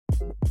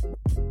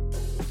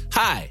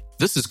Hi,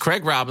 this is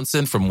Craig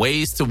Robinson from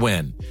Ways to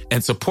Win,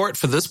 and support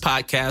for this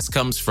podcast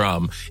comes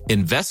from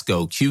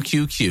Invesco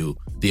QQQ,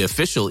 the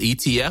official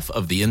ETF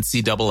of the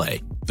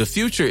NCAA. The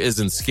future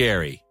isn't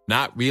scary.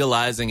 Not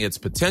realizing its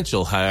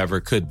potential, however,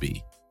 could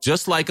be.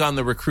 Just like on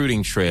the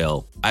recruiting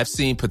trail, I've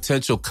seen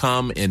potential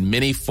come in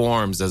many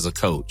forms as a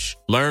coach.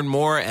 Learn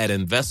more at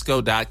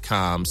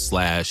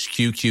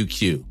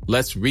Invesco.com/QQQ.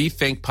 Let's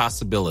rethink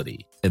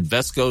possibility.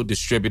 Invesco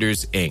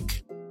Distributors,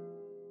 Inc.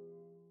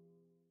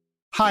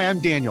 Hi, I'm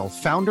Daniel,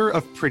 founder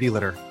of Pretty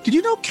Litter. Did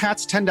you know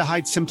cats tend to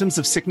hide symptoms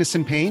of sickness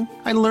and pain?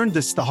 I learned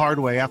this the hard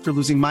way after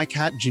losing my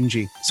cat,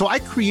 Gingy. So I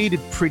created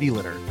Pretty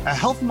Litter, a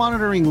health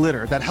monitoring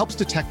litter that helps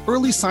detect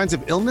early signs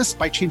of illness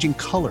by changing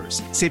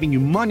colors, saving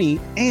you money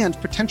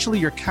and potentially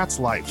your cat's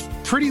life.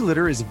 Pretty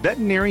Litter is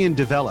veterinarian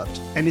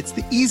developed, and it's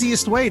the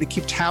easiest way to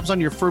keep tabs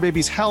on your fur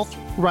baby's health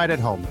right at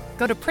home.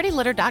 Go to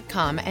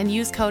prettylitter.com and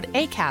use code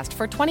ACAST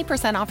for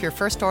 20% off your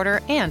first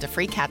order and a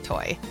free cat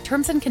toy.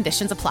 Terms and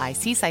conditions apply.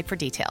 See site for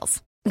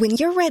details. When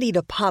you're ready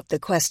to pop the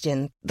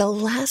question, the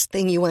last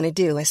thing you want to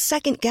do is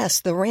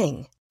second-guess the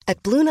ring.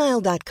 At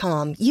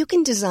BlueNile.com, you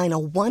can design a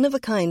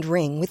one-of-a-kind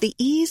ring with the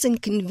ease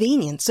and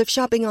convenience of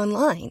shopping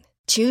online.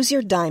 Choose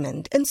your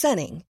diamond and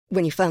setting.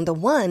 When you find the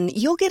one,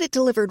 you'll get it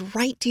delivered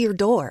right to your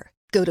door.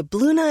 Go to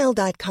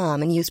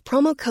BlueNile.com and use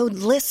promo code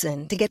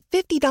LISTEN to get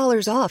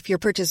 $50 off your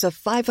purchase of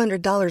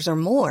 $500 or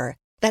more.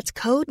 That's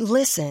code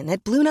LISTEN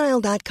at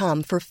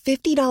BlueNile.com for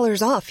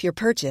 $50 off your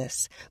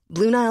purchase.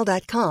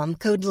 BlueNile.com,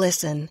 code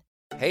LISTEN.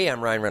 Hey,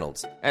 I'm Ryan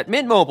Reynolds. At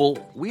Mint Mobile,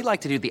 we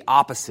like to do the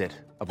opposite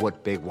of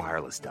what Big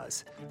Wireless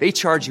does. They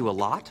charge you a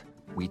lot,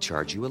 we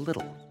charge you a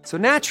little. So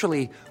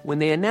naturally, when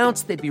they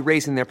announced they'd be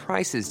raising their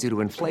prices due to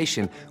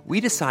inflation,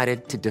 we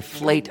decided to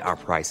deflate our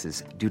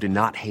prices due to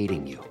not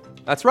hating you.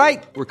 That's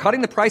right. We're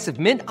cutting the price of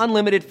Mint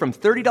Unlimited from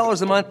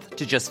 $30 a month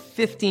to just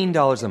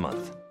 $15 a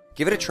month.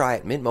 Give it a try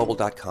at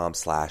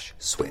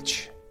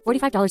mintmobile.com/switch.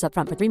 $45 up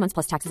front for 3 months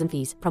plus taxes and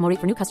fees. Promo rate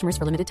for new customers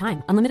for limited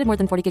time. Unlimited more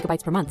than 40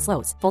 gigabytes per month.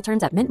 Slows full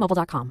terms at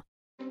mintmobile.com.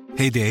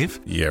 Hey, Dave.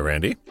 Yeah,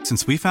 Randy.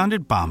 Since we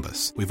founded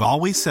Bombas, we've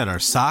always said our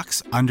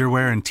socks,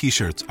 underwear, and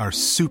T-shirts are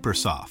super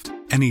soft.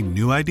 Any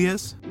new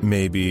ideas?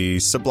 Maybe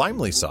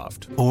sublimely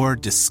soft. Or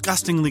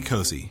disgustingly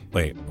cozy.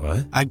 Wait,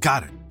 what? I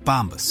got it.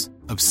 Bombas.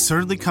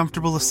 Absurdly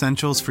comfortable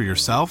essentials for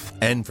yourself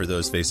and for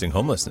those facing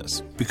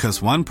homelessness.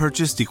 Because one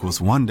purchased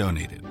equals one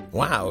donated.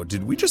 Wow,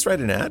 did we just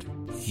write an ad?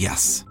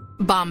 Yes.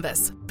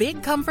 Bombas.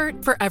 Big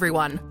comfort for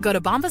everyone. Go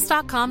to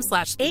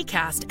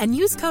bombas.com/ACAST and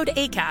use code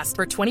ACAST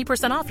for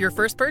 20% off your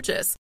first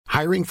purchase.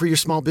 Hiring for your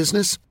small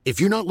business?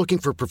 If you're not looking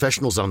for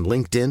professionals on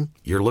LinkedIn,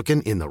 you're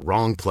looking in the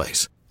wrong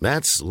place.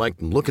 That's like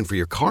looking for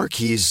your car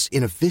keys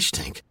in a fish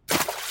tank.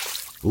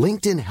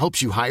 LinkedIn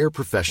helps you hire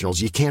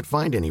professionals you can't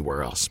find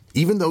anywhere else,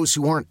 even those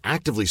who aren't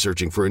actively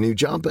searching for a new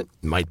job but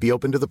might be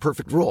open to the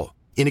perfect role.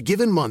 In a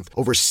given month,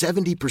 over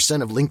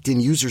 70% of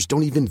LinkedIn users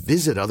don't even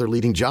visit other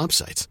leading job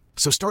sites.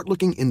 So start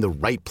looking in the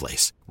right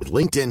place. With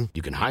LinkedIn,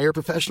 you can hire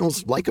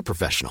professionals like a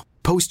professional.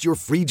 Post your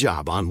free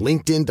job on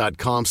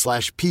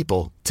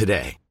linkedin.com/people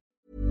today.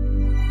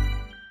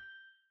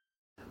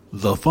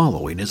 The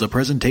following is a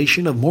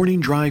presentation of Morning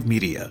Drive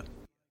Media.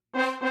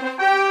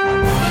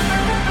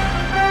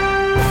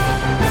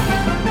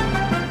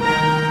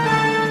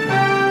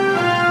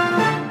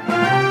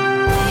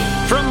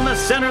 From the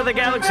center of the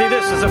galaxy,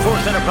 this is the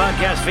Force Center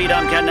podcast feed.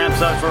 I'm Ken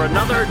Napzok for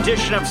another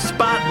edition of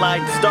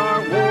Spotlight Star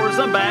Wars.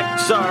 I'm back.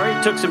 Sorry,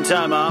 took some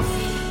time off.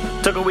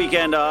 Took a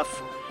weekend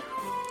off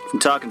from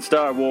talking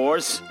Star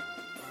Wars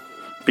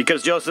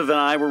because Joseph and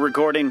I were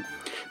recording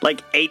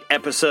like 8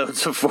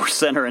 episodes of Force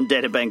Center and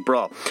Databank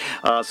Brawl.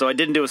 So I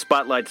didn't do a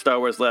Spotlight Star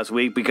Wars last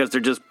week because there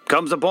just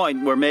comes a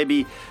point where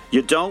maybe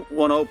you don't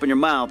want to open your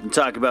mouth and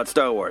talk about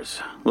Star Wars.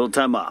 A little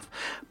time off.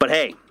 But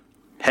hey,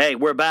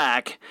 we're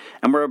back,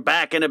 and we're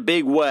back in a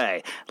big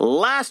way. The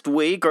last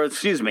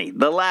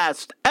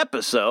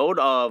episode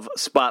of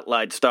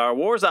Spotlight Star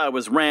Wars, I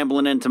was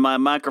rambling into my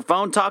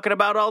microphone talking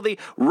about all the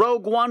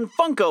Rogue One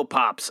Funko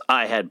Pops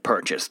I had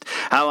purchased.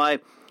 How I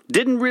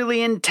didn't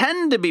really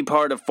intend to be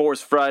part of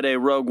Force Friday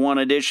Rogue One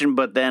edition,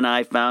 but then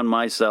I found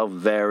myself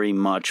very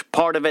much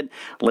part of it.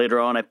 Later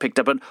on, I picked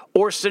up an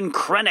Orson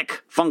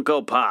Krennic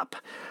Funko Pop.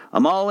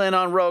 I'm all in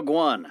on Rogue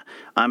One.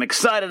 I'm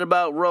excited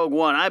about Rogue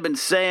One. I've been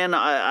saying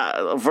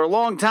for a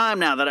long time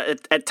now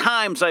that at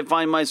times I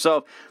find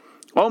myself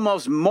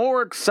almost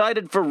more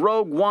excited for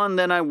Rogue One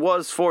than I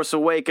was Force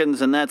Awakens,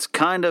 and that's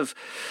kind of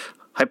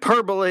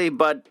hyperbole,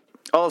 but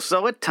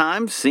also at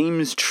times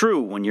seems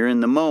true when you're in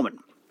the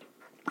moment.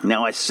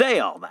 Now, I say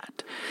all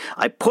that.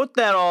 I put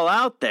that all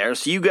out there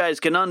so you guys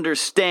can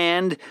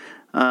understand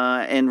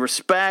and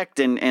respect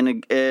and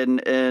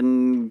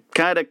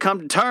kind of come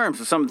to terms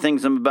with some of the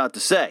things I'm about to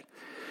say.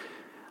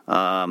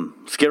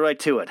 Let's get right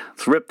to it.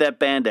 Let's rip that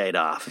Band-Aid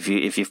off.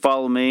 If you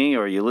follow me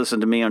or you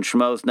listen to me on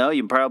Schmoes Know,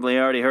 you probably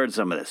already heard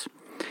some of this.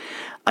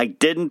 I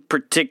didn't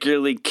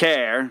particularly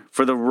care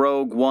for the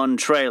Rogue One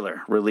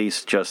trailer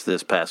released just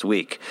this past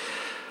week.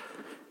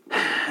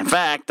 In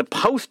fact, the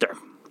poster,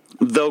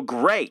 though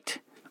great,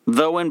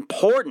 though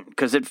important,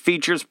 because it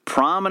features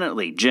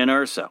prominently Jyn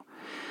Erso.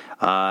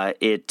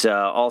 It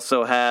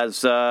also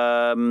has, it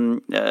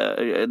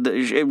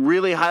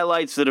really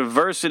highlights the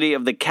diversity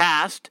of the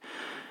cast,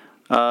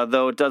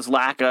 though it does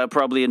lack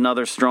probably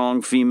another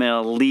strong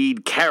female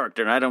lead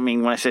character. And I don't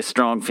mean, when I say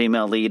strong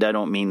female lead, I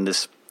don't mean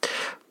this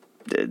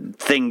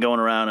thing going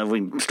around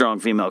of strong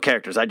female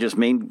characters. I just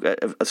mean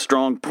a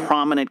strong,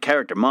 prominent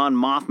character. Mon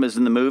Mothma's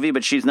in the movie,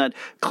 but she's not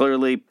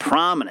clearly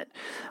prominent.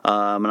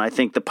 And I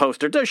think the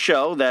poster does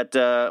show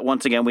that,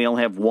 once again, we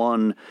only have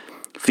one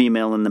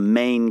female in the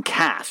main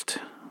cast.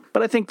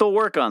 But I think they'll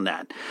work on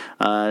that.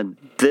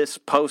 This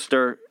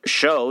poster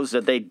shows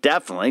that they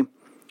definitely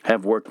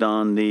have worked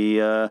on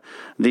the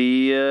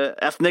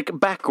ethnic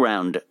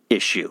background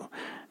issue.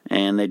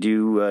 And they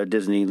do,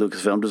 Disney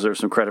Lucasfilm deserves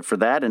some credit for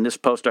that, and this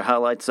poster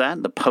highlights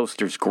that. The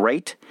poster's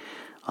great.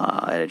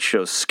 It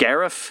shows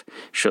Scarif,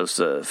 shows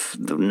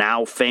the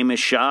now famous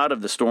shot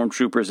of the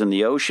stormtroopers in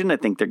the ocean. I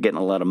think they're getting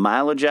a lot of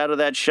mileage out of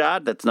that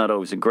shot. That's not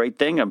always a great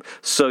thing. I'm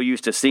so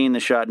used to seeing the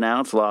shot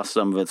now, it's lost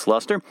some of its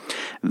luster.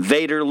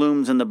 Vader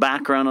looms in the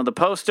background of the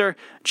poster.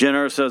 Jyn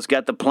Erso's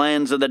got the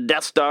plans of the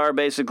Death Star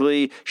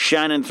basically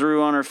shining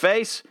through on her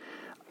face.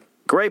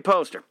 Great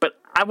poster, but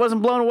I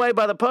wasn't blown away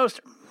by the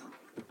poster.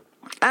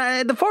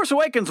 The Force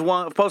Awakens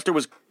poster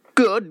was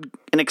good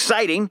and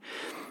exciting,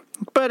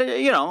 but,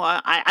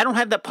 I don't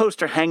have that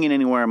poster hanging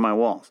anywhere on my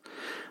walls.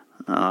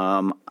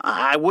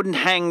 I wouldn't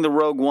hang the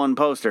Rogue One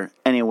poster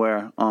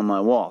anywhere on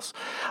my walls.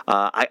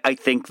 I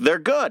think they're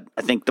good.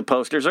 I think the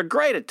posters are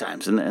great at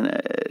times,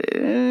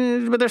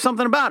 but there's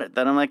something about it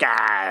that I'm like,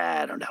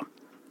 I don't know.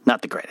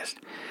 Not the greatest.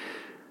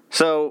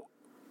 So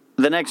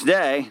the next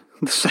day,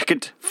 the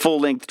second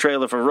full-length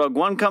trailer for Rogue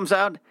One comes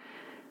out,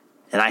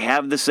 and I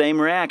have the same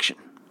reaction.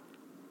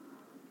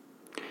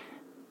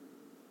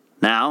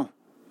 Now,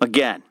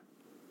 again,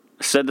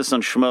 I said this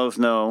on Schmoes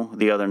Know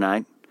the other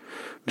night,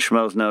 the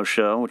Schmoes Know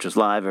show, which is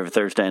live every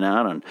Thursday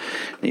night on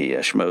the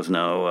Schmoes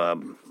Know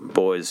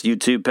Boys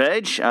YouTube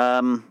page.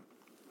 I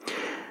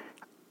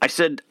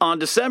said on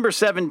December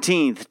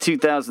 17th,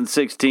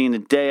 2016, the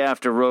day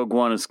after Rogue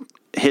One has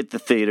hit the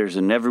theaters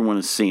and everyone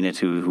has seen it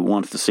who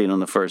wants to see it on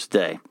the first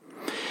day,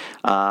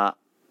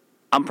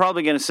 I'm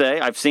probably going to say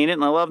I've seen it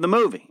and I love the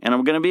movie, and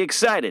I'm going to be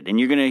excited. And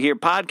you're going to hear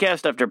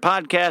podcast after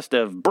podcast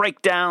of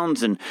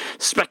breakdowns and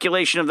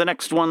speculation of the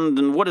next one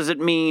and what does it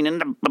mean,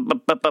 and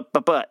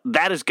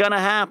that is going to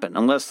happen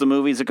unless the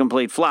movie's a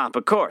complete flop,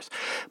 of course.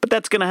 But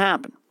that's going to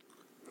happen.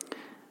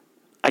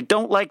 I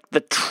don't like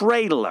the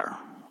trailer.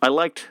 I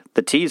liked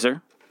the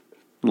teaser.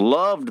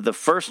 Loved the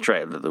first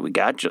trailer that we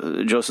got.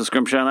 Joseph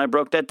Scrimshaw and I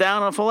broke that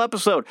down on a full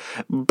episode.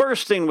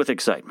 Bursting with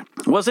excitement.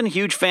 Wasn't a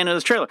huge fan of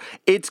this trailer.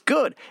 It's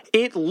good.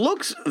 It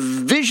looks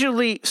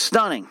visually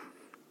stunning.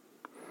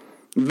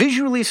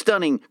 Visually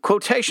stunning.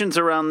 Quotations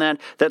around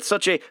that. That's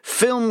such a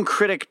film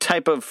critic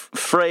type of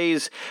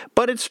phrase.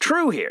 But it's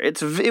true here.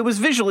 It was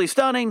visually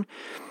stunning.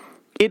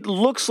 It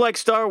looks like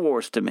Star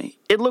Wars to me.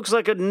 It looks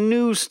like a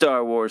new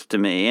Star Wars to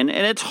me. And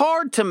it's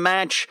hard to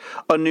match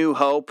A New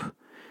Hope,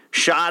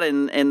 shot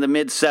in the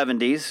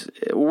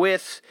mid-'70s,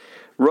 with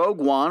Rogue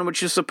One,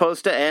 which is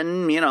supposed to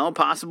end,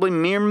 possibly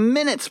mere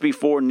minutes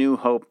before New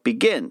Hope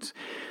begins.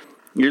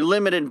 You're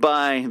limited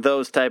by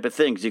those type of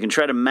things. You can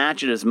try to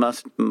match it as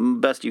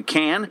best you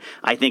can.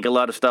 I think a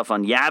lot of stuff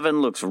on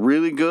Yavin looks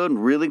really good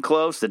and really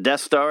close. The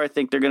Death Star, I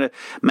think they're going to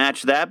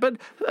match that. But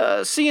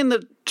seeing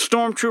the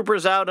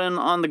stormtroopers out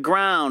on the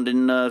ground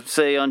and,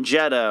 say, on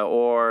Jeddah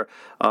or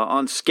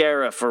on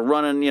Scarif or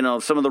running,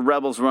 some of the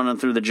rebels running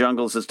through the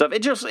jungles and stuff,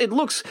 it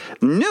looks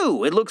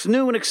new. It looks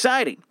new and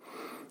exciting.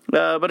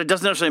 But it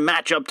doesn't necessarily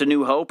match up to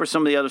New Hope or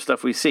some of the other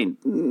stuff we've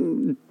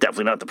seen.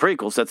 Definitely not the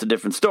prequels. That's a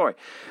different story.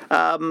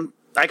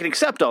 I can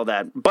accept all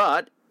that,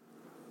 but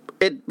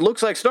it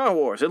looks like Star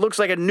Wars. It looks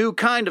like a new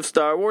kind of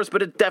Star Wars,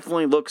 but it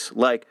definitely looks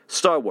like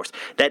Star Wars.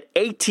 That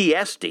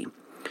AT-ST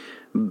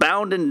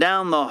bounding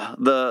down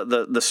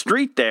the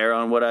street there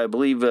on what I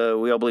believe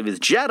we all believe is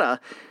Jeddah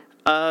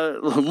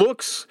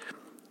looks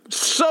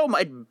so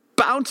much.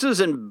 Bounces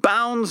and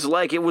bounds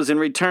like it was in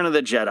Return of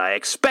the Jedi. I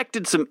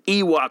expected some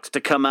Ewoks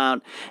to come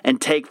out and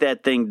take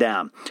that thing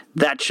down.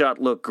 That shot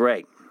looked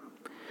great.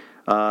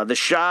 The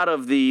shot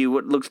of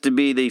what looks to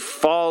be the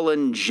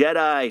fallen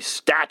Jedi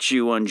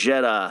statue on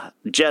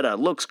Jeddah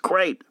looks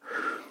great.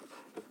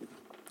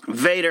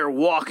 Vader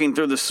walking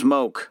through the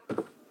smoke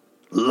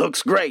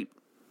looks great.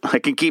 I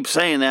can keep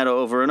saying that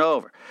over and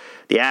over.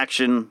 The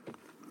action,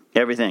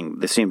 everything,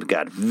 they seem to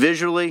got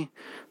visually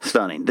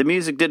stunning. The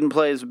music didn't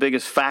play as the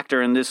biggest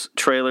factor in this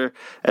trailer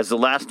as the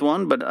last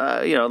one, but,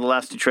 the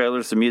last two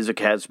trailers, the music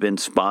has been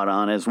spot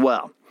on as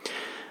well.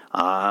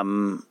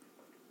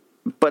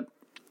 But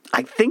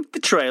I think the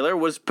trailer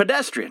was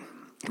pedestrian.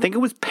 I think it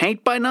was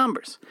paint by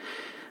numbers.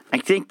 I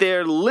think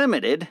they're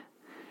limited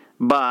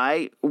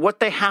by what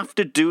they have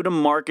to do to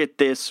market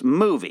this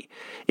movie.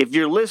 If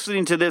you're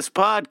listening to this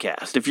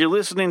podcast, if you're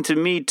listening to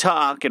me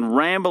talk and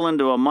ramble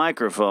into a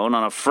microphone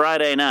on a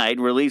Friday night,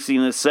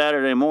 releasing this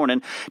Saturday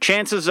morning,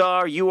 chances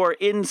are you are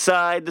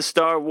inside the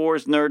Star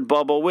Wars nerd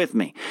bubble with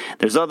me.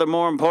 There's other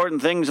more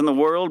important things in the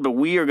world, but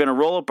we are going to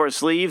roll up our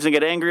sleeves and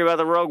get angry about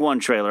the Rogue One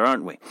trailer,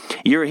 aren't we?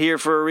 You're here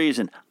for a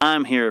reason.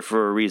 I'm here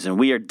for a reason.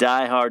 We are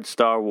diehard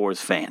Star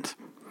Wars fans.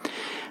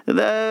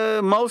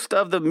 Most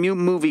of the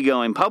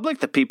movie-going public,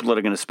 the people that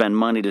are going to spend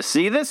money to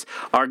see this,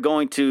 are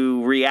going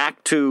to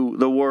react to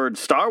the word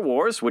Star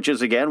Wars, which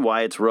is, again,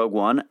 why it's Rogue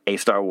One, a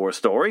Star Wars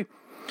story.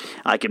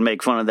 I can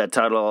make fun of that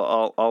title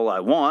all I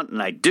want,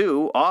 and I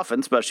do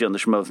often, especially on the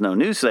Schmoes Know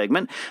News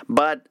segment,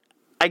 but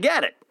I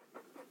get it.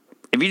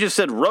 If you just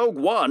said Rogue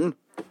One,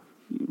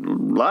 a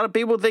lot of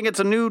people think it's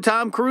a new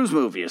Tom Cruise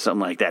movie or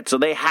something like that, so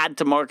they had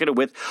to market it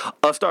with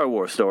a Star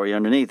Wars story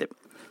underneath it.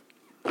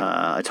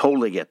 I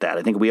totally get that.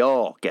 I think we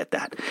all get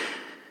that.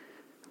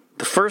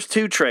 The first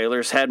two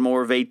trailers had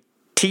more of a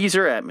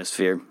teaser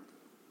atmosphere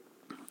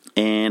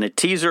and a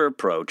teaser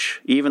approach,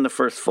 even the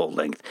first full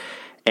length.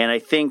 And I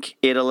think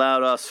it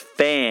allowed us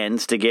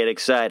fans to get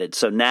excited.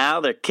 So now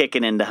they're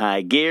kicking into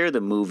high gear. The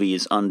movie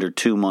is under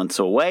 2 months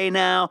away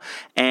now,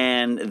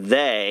 and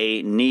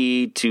they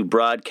need to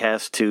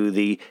broadcast to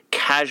the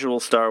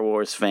casual Star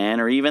Wars fan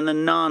or even the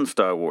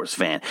non-Star Wars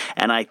fan.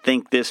 And I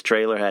think this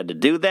trailer had to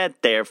do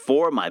that.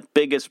 Therefore, my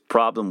biggest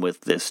problem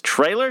with this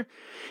trailer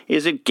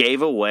is it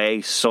gave away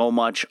so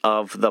much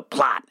of the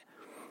plot.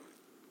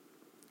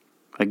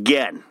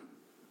 Again,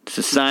 it's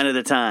a sign of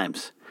the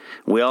times.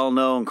 We all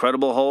know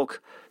Incredible Hulk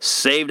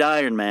saved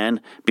Iron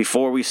Man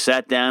before we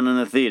sat down in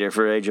the theater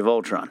for Age of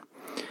Ultron.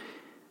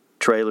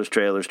 Trailers,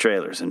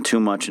 and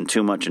too much.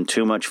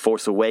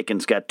 Force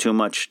Awakens got too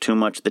much.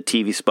 The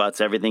TV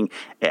spots, everything.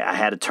 I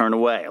had to turn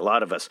away. A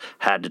lot of us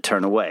had to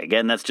turn away.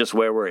 Again, that's just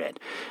where we're at.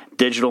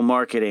 Digital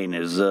marketing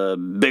is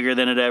bigger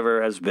than it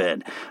ever has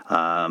been.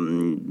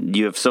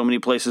 You have so many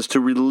places to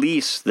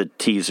release the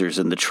teasers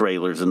and the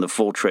trailers and the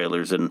full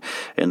trailers and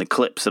the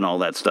clips and all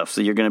that stuff.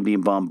 So you're going to be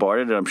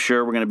bombarded, and I'm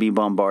sure we're going to be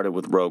bombarded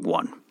with Rogue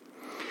One.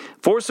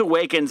 Force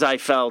Awakens, I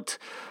felt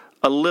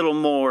a little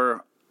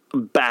more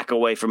back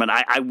away from it.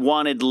 I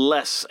wanted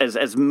less,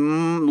 as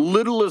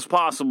little as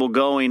possible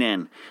going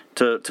in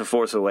to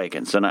Force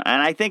Awakens. And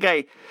I think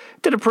I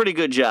did a pretty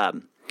good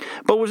job.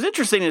 But what's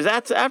interesting is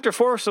that after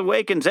Force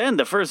Awakens end,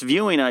 the first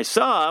viewing I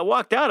saw, I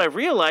walked out, I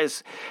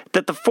realized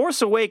that the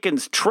Force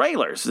Awakens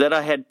trailers that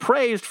I had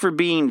praised for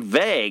being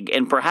vague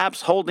and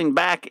perhaps holding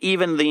back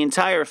even the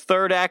entire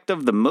third act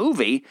of the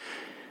movie,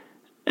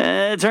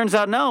 it turns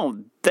out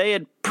no, they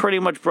had pretty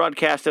much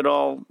broadcast it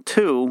all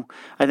too.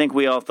 I think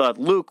we all thought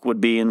Luke would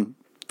be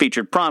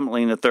featured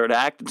prominently in the third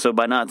act, and so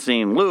by not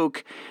seeing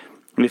Luke,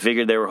 we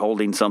figured they were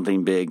holding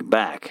something big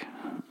back.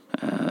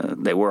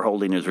 They were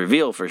holding his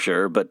reveal for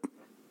sure, but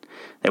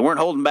they weren't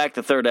holding back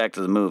the third act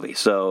of the movie.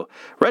 So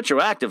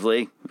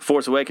retroactively,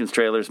 Force Awakens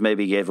trailers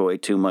maybe gave away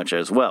too much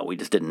as well. We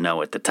just didn't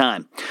know at the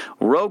time.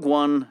 Rogue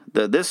One,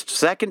 this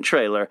second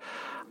trailer,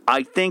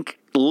 I think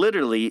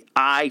literally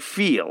I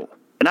feel,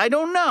 and I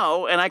don't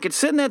know, and I could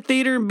sit in that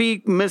theater and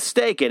be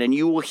mistaken, and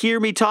you will hear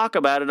me talk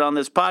about it on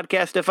this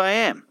podcast if I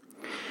am.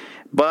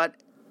 But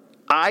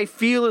I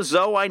feel as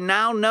though I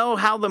now know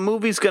how the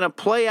movie's going to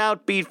play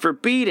out beat for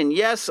beat, and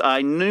yes,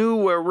 I knew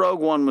where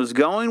Rogue One was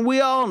going. We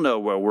all know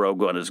where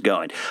Rogue One is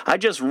going. I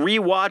just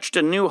rewatched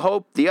A New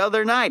Hope the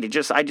other night.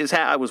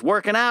 I was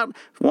working out,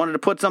 wanted to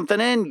put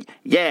something in.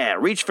 Yeah,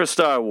 reach for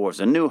Star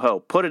Wars, A New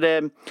Hope, put it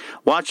in,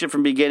 watched it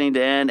from beginning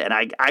to end, and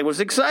I was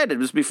excited. It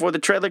was before the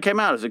trailer came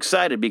out. I was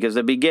excited because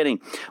the beginning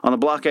on the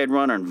blockade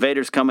runner and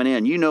Vader's coming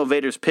in. You know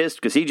Vader's pissed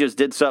because he just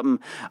did something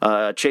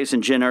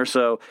chasing Jyn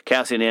Erso,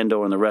 Cassian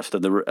Andor, and the rest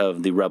of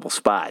the rebel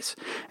spies.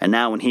 And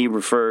now when he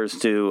refers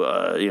to,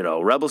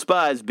 rebel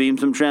spies, beam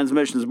some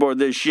transmissions aboard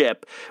this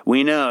ship,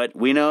 we know it.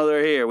 We know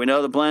they're here. We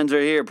know the plans are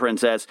here,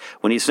 princess.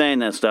 When he's saying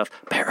that stuff,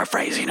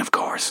 paraphrasing, of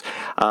course,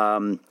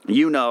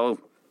 you know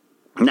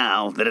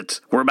now that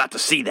we're about to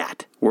see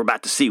that. We're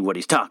about to see what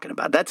he's talking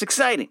about. That's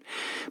exciting.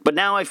 But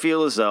now I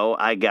feel as though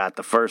I got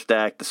the first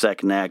act, the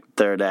second act,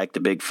 the third act, the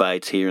big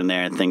fights here and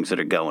there and things that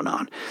are going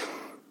on.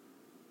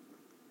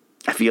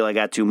 I feel I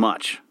got too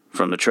much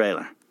from the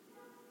trailer.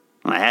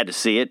 I had to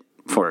see it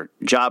for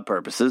job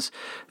purposes.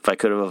 If I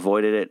could have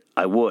avoided it,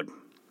 I would.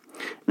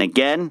 And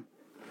again,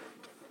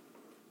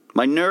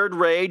 my nerd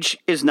rage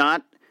is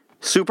not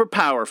super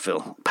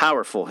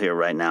powerful here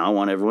right now. I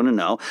want everyone to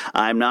know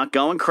I'm not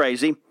going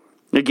crazy.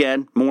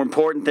 Again, more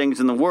important things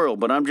in the world,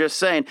 but I'm just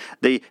saying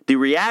the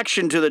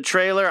reaction to the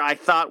trailer I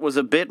thought was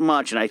a bit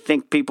much, and I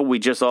think we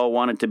just all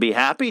wanted to be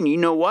happy, and you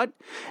know what?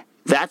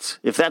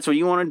 If that's what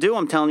you want to do,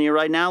 I'm telling you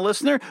right now,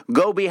 listener,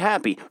 go be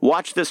happy.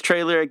 Watch this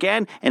trailer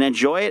again and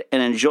enjoy it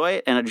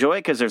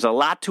because there's a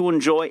lot to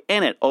enjoy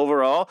in it.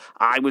 Overall,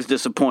 I was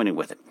disappointed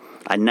with it.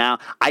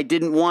 I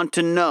didn't want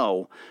to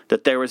know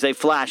that there was a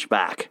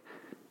flashback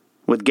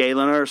with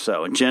Galen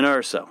Erso and Jyn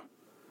Erso.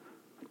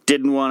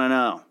 Didn't want to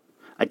know.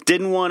 I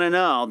didn't want to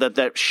know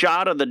that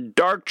shot of the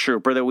Dark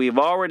Trooper that we've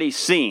already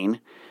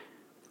seen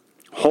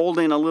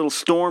holding a little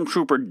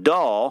stormtrooper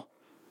doll,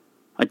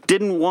 I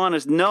didn't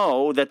want to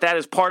know that that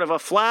is part of a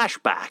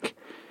flashback.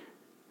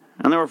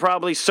 And they were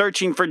probably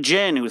searching for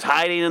Jyn, who's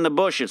hiding in the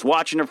bushes,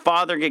 watching her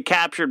father get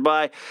captured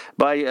by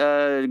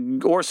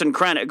Orson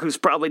Krennic, who's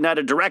probably not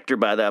a director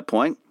by that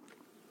point.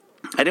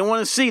 I didn't want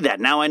to see that.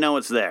 Now I know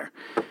it's there.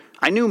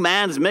 I knew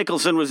Mads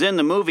Mikkelsen was in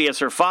the movie as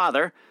her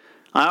father.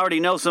 I already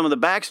know some of the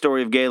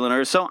backstory of Galen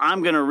Erso.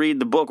 I'm going to read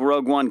the book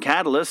Rogue One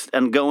Catalyst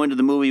and go into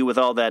the movie with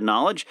all that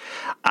knowledge.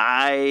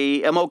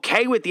 I am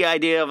okay with the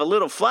idea of a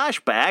little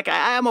flashback.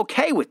 I am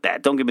okay with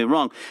that, don't get me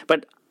wrong.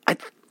 But I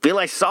feel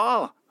I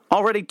saw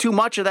already too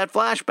much of that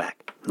flashback.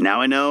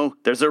 Now I know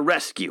there's a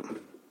rescue.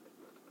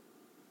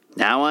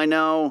 Now I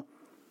know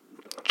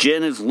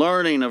Jyn is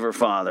learning of her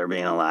father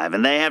being alive,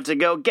 and they have to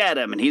go get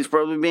him, and he's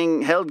probably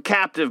being held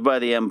captive by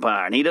the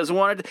Empire, and he doesn't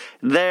want it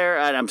there,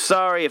 and I'm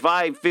sorry if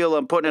I feel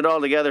I'm putting it all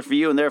together for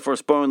you and therefore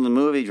spoiling the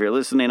movie. If you're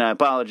listening, I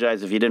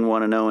apologize if you didn't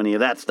want to know any of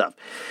that stuff.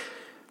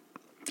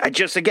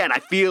 I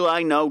feel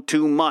I know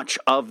too much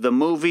of the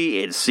movie.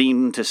 It's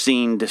scene to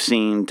scene to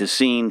scene to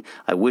scene.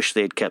 I wish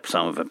they'd kept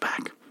some of it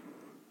back.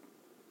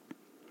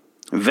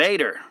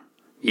 Vader.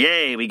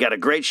 Yay, we got a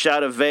great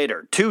shot of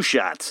Vader. 2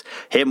 shots.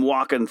 Him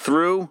walking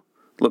through.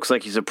 Looks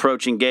like he's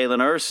approaching Galen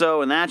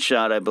Erso in that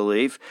shot, I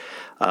believe.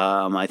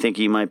 I think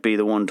he might be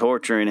the one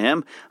torturing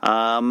him.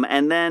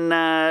 And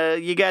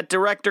then you got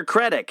Director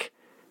Krennic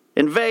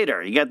and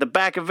Vader. You got the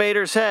back of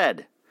Vader's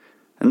head.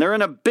 And they're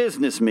in a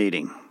business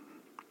meeting.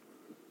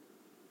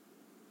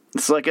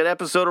 It's like an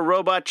episode of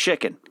Robot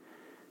Chicken.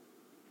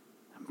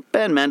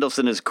 Ben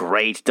Mendelsohn is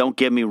great, don't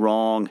get me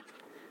wrong.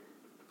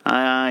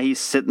 He's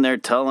sitting there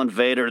telling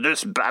Vader,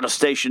 this battle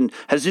station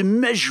has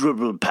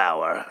immeasurable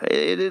power.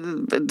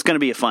 It's going to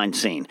be a fine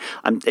scene.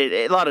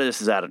 A lot of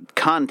this is out of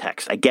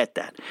context. I get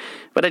that.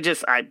 But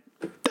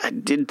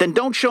then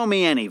don't show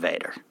me any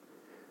Vader.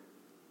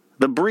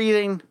 The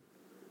breathing,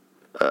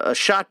 a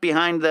shot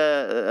behind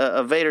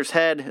Vader's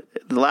head,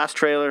 the last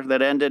trailer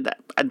that ended,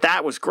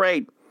 that was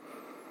great.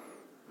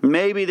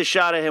 Maybe the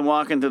shot of him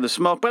walking through the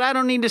smoke, but I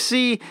don't need to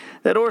see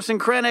that Orson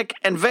Krennic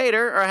and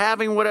Vader are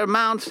having what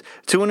amounts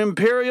to an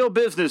Imperial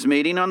business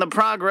meeting on the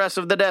progress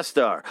of the Death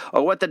Star,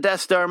 or what the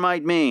Death Star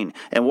might mean,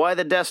 and why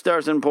the Death Star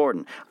is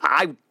important.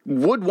 I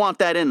would want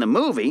that in the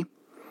movie,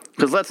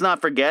 because let's not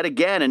forget,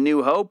 again, in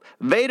New Hope,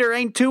 Vader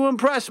ain't too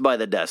impressed by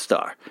the Death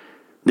Star,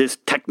 this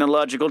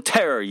technological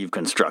terror you've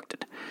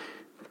constructed.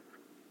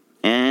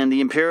 And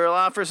the Imperial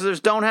officers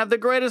don't have the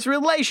greatest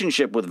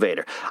relationship with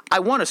Vader. I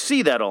want to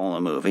see that all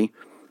in the movie.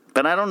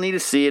 But I don't need to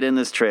see it in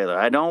this trailer.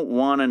 I don't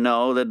want to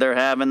know that they're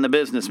having the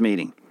business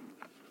meeting.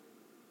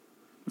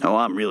 Oh,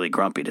 I'm really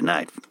grumpy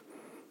tonight.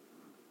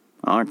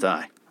 Aren't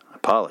I? I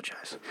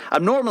apologize.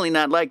 I'm normally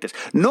not like this.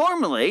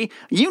 Normally,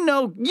 you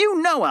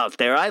know out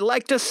there, I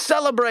like to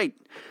celebrate.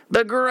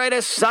 The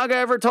greatest saga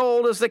ever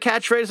told is the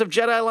catchphrase of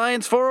Jedi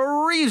Alliance for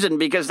a reason,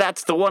 because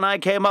that's the one I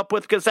came up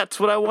with, because that's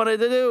what I wanted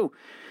to do.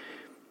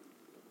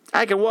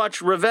 I can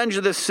watch Revenge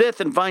of the Sith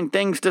and find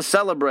things to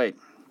celebrate.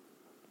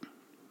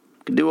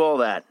 I can do all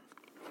that.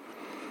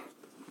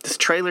 This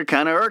trailer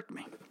kind of irked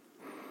me.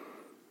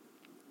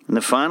 And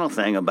the final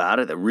thing about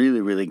it that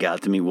really, really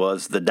got to me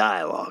was the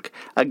dialogue.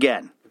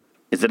 Again,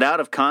 is it out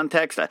of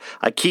context?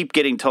 I keep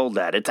getting told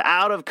that. It's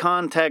out of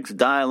context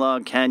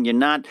dialogue, Ken. You're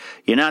not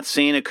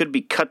seeing it. It could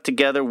be cut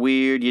together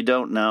weird. You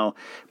don't know.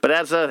 But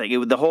that's the other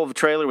thing. The whole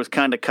trailer was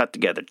kind of cut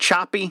together.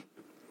 Choppy.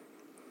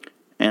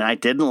 And I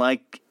didn't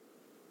like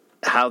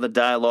how the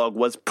dialogue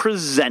was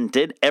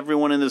presented.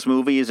 Everyone in this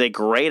movie is a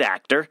great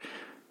actor.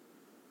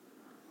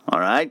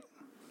 All right?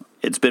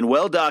 It's been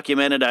well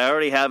documented. I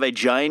already have a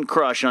giant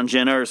crush on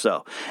Jyn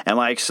Erso. Am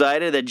I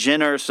excited that Jyn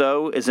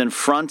Erso is in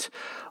front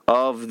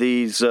of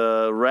these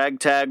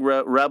ragtag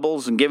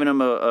rebels and giving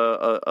them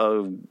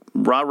a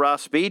rah-rah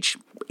speech?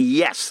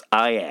 Yes,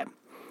 I am.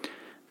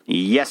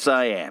 Yes,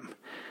 I am.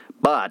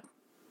 But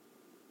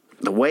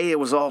the way it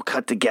was all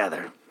cut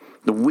together,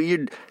 the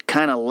weird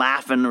kind of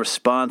laughing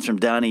response from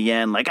Donnie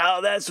Yen, like,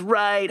 oh, that's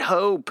right,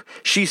 Hope.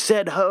 She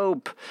said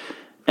Hope.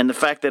 And the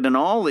fact that in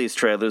all these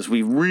trailers,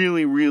 we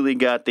really, really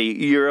got the,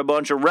 you're a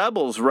bunch of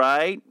rebels,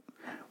 right?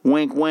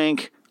 Wink,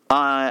 wink.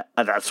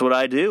 That's what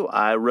I do.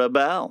 I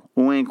rebel.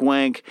 Wink,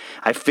 wink.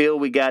 I feel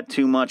we got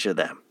too much of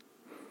them.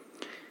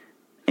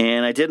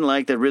 And I didn't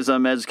like that Riz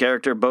Ahmed's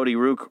character, Bodhi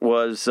Rook,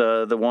 was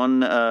the one,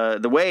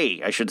 the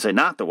way, I should say,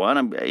 not the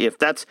one. If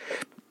that's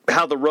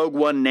how the Rogue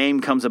One name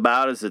comes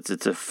about, is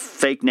it's a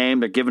fake name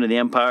they're giving to the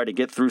Empire to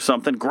get through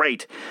something,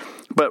 great.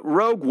 But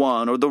Rogue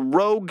One, or the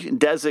Rogue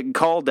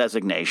call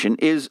designation,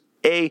 is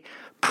a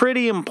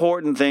pretty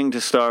important thing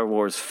to Star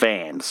Wars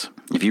fans,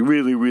 if you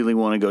really, really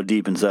want to go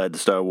deep inside the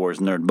Star Wars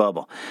nerd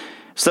bubble.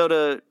 So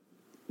to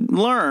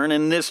learn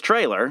in this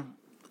trailer,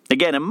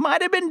 again, it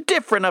might have been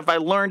different if I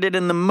learned it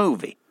in the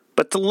movie,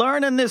 but to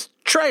learn in this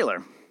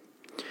trailer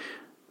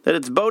that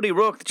it's Bodhi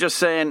Rook just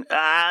saying,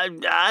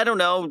 I don't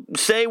know,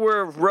 say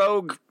we're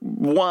Rogue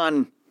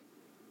One,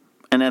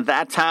 and then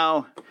that's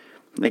how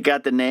they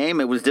got the name,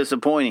 it was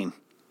disappointing.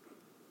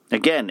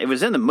 Again, it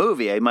was in the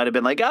movie. I might have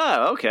been like,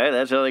 oh, okay,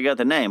 that's how they got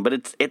the name.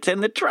 But it's in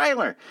the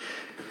trailer.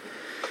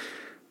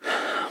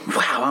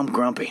 Wow, I'm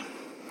grumpy.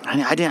 I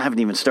haven't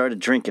even started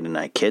drinking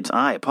tonight, kids.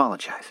 I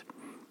apologize.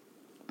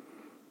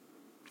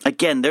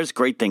 Again, there's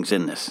great things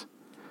in this.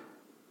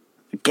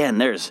 Again,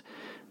 there's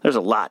a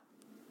lot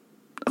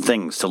of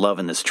things to love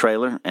in this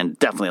trailer, and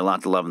definitely a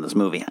lot to love in this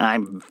movie.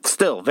 I'm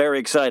still very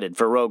excited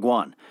for Rogue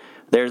One.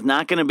 There's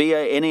not going to be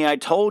any I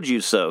told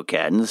you so,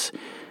 Cadence.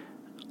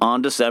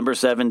 On December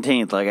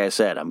 17th, like I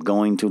said, I'm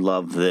going to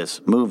love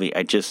this movie.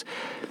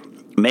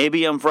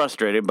 Maybe I'm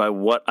frustrated by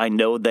what I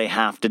know they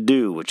have to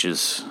do, which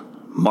is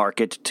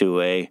market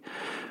to a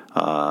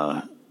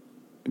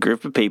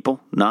group of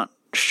people.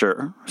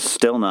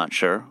 Still not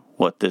sure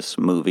what this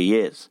movie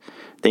is.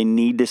 They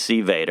need to see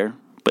Vader,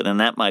 but then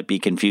that might be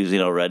confusing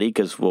already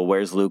because, well,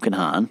 where's Luke and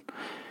Han?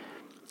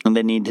 And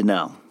they need to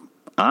know.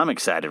 I'm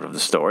excited for the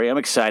story. I'm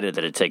excited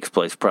that it takes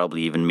place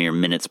probably even mere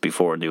minutes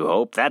before New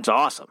Hope. That's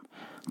awesome.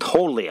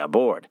 Totally on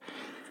board.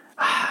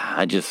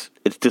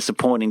 It's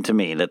disappointing to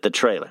me that the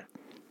trailer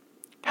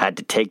had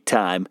to take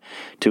time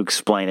to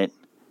explain it,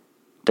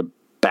 to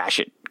bash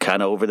it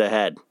kind of over the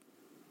head.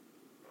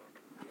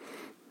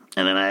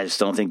 And then I just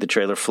don't think the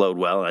trailer flowed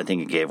well, and I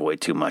think it gave away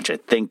too much. I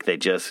think they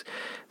just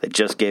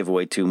gave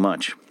away too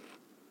much.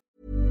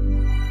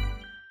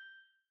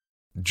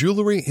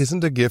 Jewelry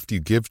isn't a gift you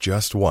give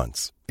just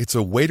once. It's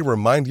a way to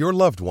remind your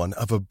loved one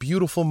of a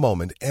beautiful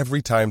moment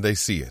every time they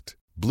see it.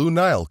 Blue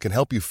Nile can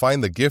help you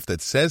find the gift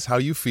that says how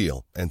you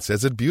feel and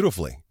says it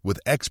beautifully, with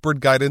expert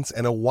guidance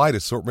and a wide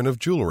assortment of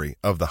jewelry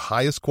of the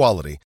highest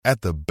quality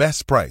at the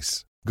best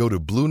price. Go to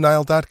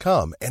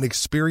BlueNile.com and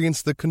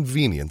experience the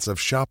convenience of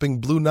shopping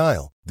Blue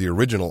Nile, the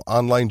original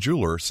online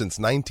jeweler since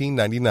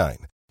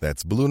 1999.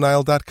 That's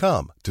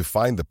BlueNile.com to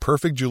find the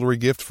perfect jewelry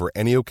gift for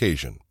any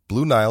occasion.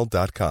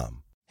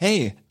 BlueNile.com.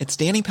 Hey, it's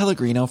Danny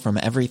Pellegrino from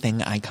Everything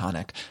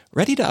Iconic.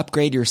 Ready to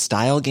upgrade your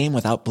style game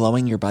without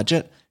blowing your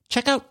budget?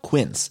 Check out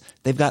Quince.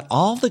 They've got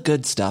all the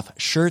good stuff,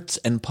 shirts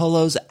and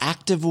polos,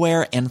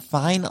 activewear, and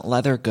fine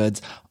leather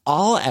goods,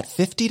 all at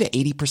 50 to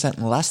 80%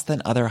 less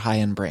than other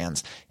high-end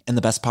brands. And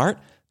the best part?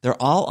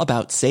 They're all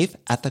about safe,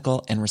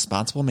 ethical, and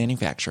responsible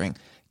manufacturing.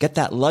 Get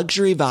that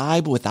luxury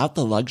vibe without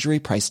the luxury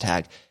price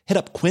tag. Hit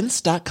up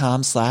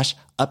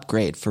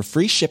quince.com/upgrade for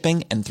free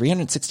shipping and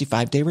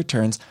 365-day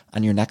returns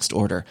on your next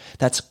order.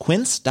 That's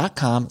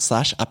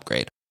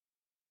quince.com/upgrade.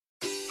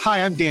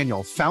 Hi, I'm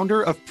Daniel,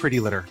 founder of Pretty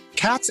Litter.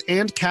 Cats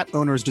and cat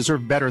owners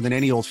deserve better than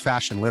any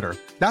old-fashioned litter.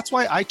 That's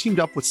why I teamed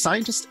up with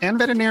scientists and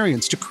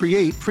veterinarians to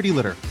create Pretty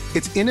Litter.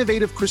 Its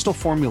innovative crystal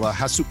formula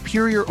has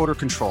superior odor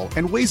control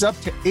and weighs up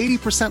to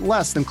 80%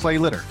 less than clay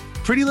litter.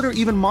 Pretty Litter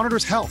even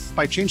monitors health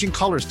by changing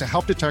colors to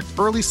help detect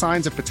early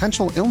signs of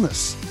potential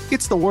illness.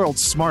 It's the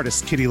world's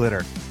smartest kitty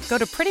litter. Go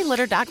to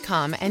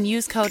prettylitter.com and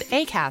use code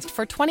ACAST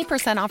for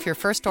 20% off your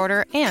first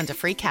order and a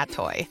free cat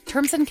toy.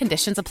 Terms and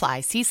conditions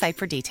apply. See site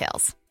for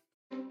details.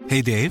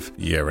 Hey, Dave.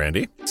 Yeah,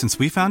 Randy. Since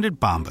we founded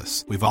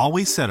Bombas, we've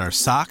always said our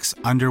socks,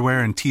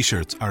 underwear, and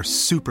T-shirts are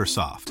super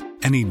soft.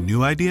 Any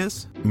new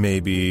ideas?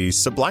 Maybe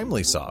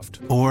sublimely soft.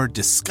 Or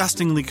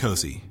disgustingly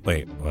cozy.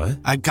 Wait, what?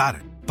 I got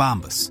it.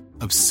 Bombas.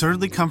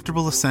 Absurdly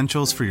comfortable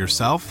essentials for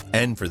yourself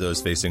and for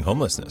those facing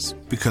homelessness.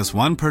 Because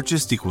one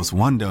purchased equals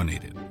one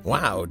donated.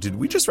 Wow, did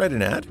we just write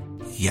an ad?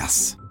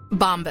 Yes.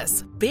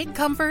 Bombas. Big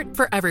comfort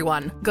for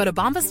everyone. Go to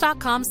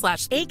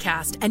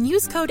bombas.com/ACAST and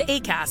use code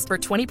ACAST for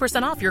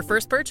 20% off your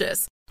first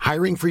purchase.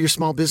 Hiring for your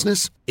small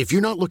business? If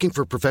you're not looking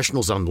for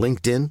professionals on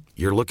LinkedIn,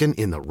 you're looking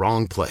in the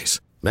wrong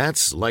place.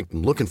 That's like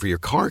looking for your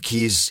car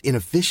keys in a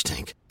fish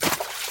tank.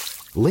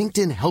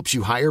 LinkedIn helps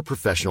you hire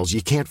professionals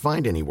you can't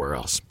find anywhere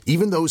else,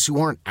 even those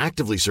who aren't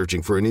actively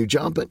searching for a new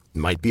job but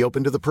might be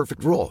open to the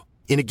perfect role.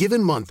 In a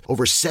given month,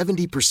 over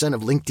 70%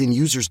 of LinkedIn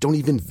users don't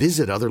even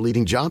visit other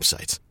leading job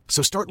sites.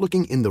 So start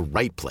looking in the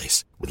right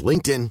place. With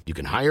LinkedIn, you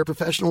can hire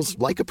professionals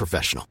like a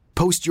professional.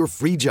 Post your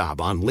free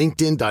job on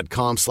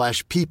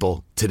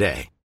linkedin.com/people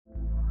today.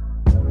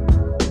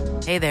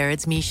 Hey there,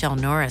 it's Michelle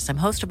Norris. I'm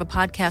host of a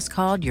podcast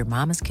called Your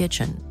Mama's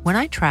Kitchen. When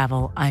I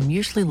travel, I'm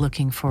usually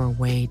looking for a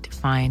way to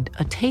find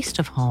a taste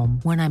of home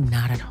when I'm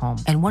not at home.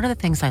 And one of the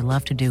things I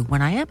love to do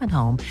when I am at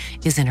home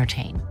is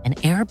entertain. And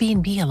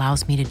Airbnb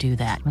allows me to do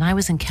that. When I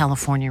was in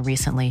California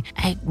recently,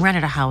 I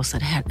rented a house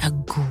that had a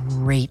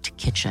great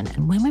kitchen.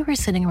 And when we were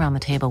sitting around the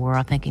table, we were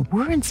all thinking,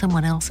 we're in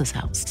someone else's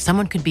house.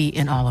 Someone could be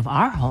in all of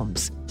our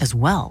homes as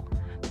well.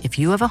 If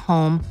you have a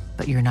home,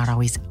 but you're not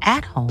always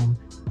at home,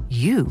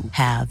 you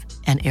have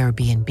an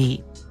Airbnb.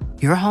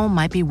 Your home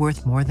might be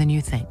worth more than you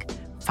think.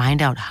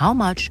 Find out how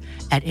much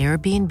at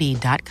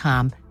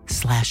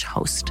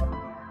airbnb.com/host.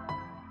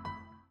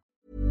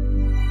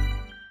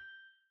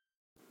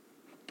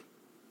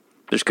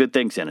 There's good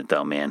things in it,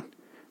 though, man.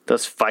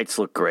 Those fights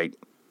look great.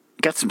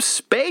 Got some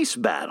space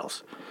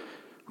battles.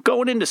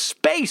 Going into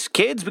space,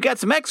 kids. We got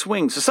some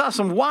X-Wings. I saw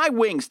some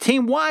Y-Wings.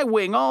 Team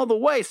Y-Wing all the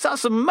way. Saw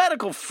some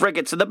medical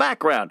frigates in the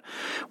background.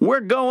 We're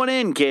going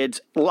in,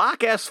 kids.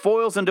 Lock S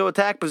foils into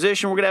attack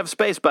position. We're going to have a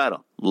space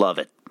battle. Love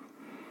it.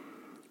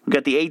 We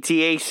got the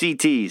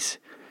AT-ACTs.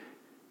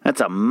 That's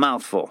a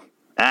mouthful.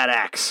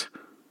 AT-ACs.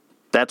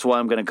 That's why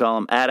I'm going to call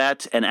them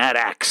AT-AT and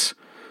AT-ACs.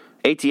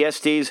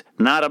 ATSTs,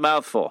 not a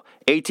mouthful.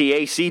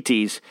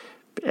 ATACTs,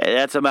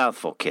 that's a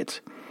mouthful,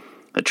 kids.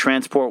 The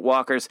transport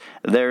walkers,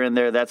 they're in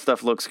there. That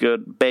stuff looks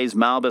good. Baze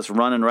Malbus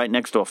running right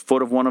next to a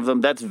foot of one of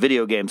them. That's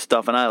video game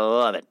stuff, and I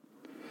love it.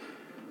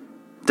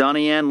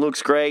 Donnie Yen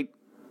looks great.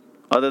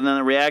 Other than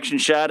the reaction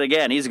shot,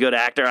 again, he's a good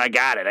actor. I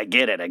got it. I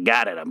get it. I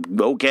got it. I'm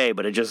okay,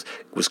 but it just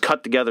was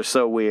cut together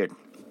so weird.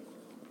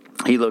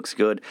 He looks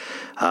good.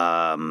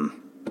 I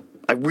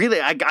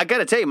got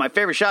to tell you, my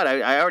favorite shot,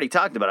 I already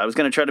talked about it. I was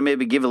going to try to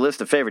maybe give a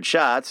list of favorite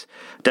shots.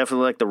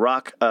 Definitely like the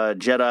Rock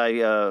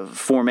Jedi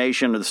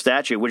formation of the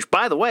statue, which,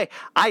 by the way,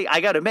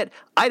 I got to admit,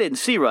 I didn't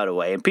see right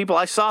away. And people,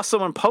 I saw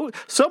someone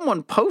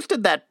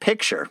posted that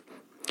picture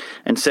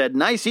and said,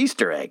 nice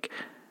Easter egg.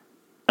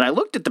 And I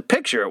looked at the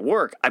picture at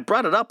work. I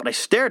brought it up and I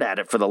stared at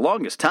it for the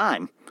longest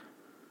time.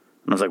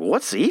 And I was like,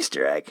 what's the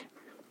Easter egg?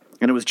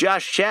 And it was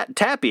Josh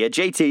Tappy at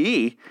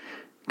JTE.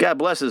 God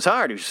bless his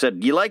heart. He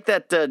said, you like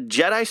that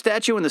Jedi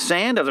statue in the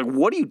sand? I was like,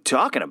 what are you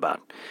talking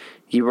about?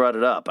 He brought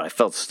it up. I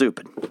felt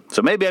stupid.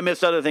 So maybe I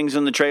missed other things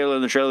in the trailer,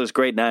 and the trailer's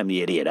great, and I'm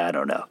the idiot. I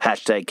don't know.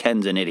 Hashtag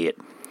Ken's an idiot.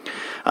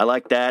 I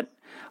like that.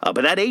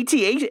 But that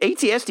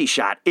ATST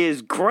shot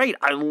is great.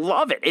 I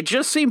love it. It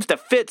just seems to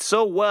fit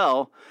so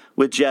well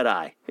with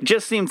Jedi. It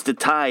just seems to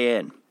tie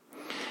in.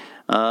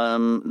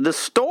 The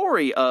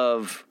story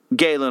of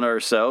Galen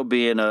Erso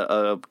being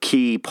a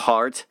key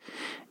part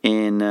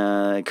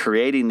in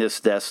creating this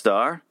Death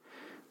Star,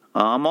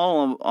 I'm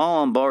all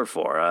on board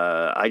for.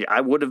 I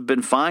would have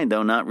been fine,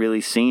 though, not really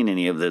seeing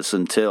any of this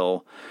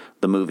until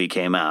the movie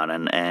came out.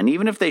 And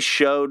even if they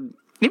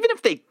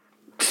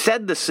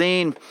said the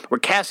scene where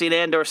Cassian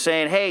Andor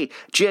saying, hey,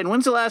 Jin,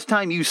 when's the last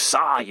time you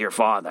saw your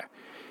father?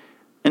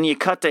 And you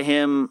cut to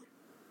him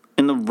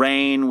in the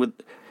rain with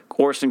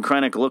Orson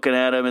Krennic looking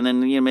at him, and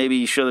then maybe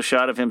you show the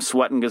shot of him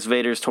sweating because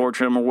Vader's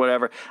torturing him or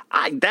whatever.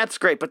 That's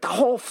great, but the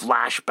whole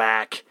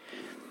flashback,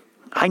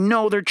 I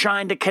know they're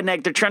trying to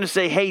connect. They're trying to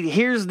say, hey,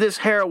 here's this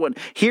heroine.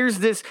 Here's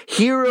this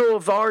hero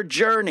of our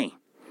journey,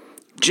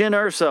 Jyn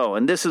Erso,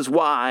 and this is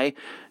why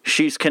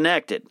she's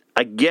connected.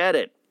 I get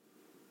it.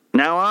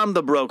 Now I'm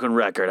the broken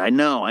record. I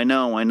know.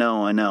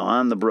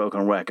 I'm the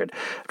broken record.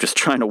 I'm just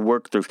trying to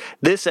work through.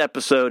 This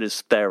episode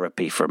is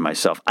therapy for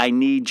myself. I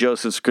need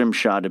Joseph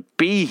Scrimshaw to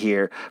be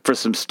here for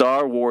some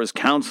Star Wars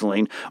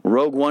counseling,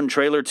 Rogue One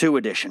Trailer 2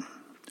 edition.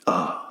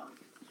 Oh.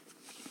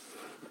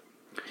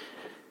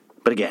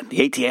 But again, the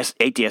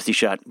ATST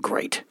shot,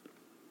 great.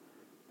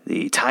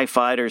 The TIE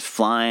fighters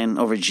flying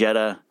over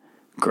Jeddah,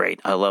 great.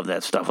 I love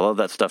that stuff. I love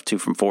that stuff, too,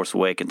 from Force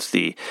Awakens.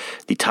 The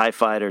TIE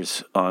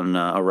fighters on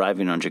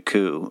arriving on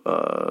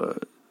Jakku,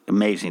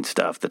 amazing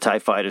stuff. The TIE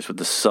fighters with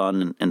the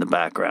sun in the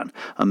background,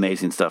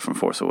 amazing stuff from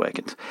Force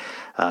Awakens.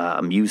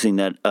 I'm using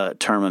that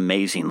term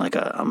amazing like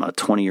I'm a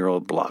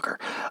 20-year-old blogger.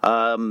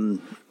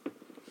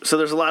 So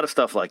there's a lot of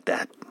stuff like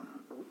that.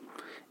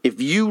 If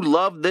you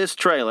love this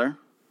trailer,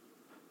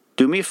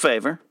 do me a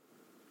favor.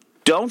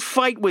 Don't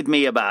fight with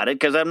me about it,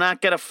 because I'm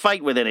not going to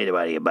fight with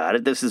anybody about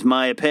it. This is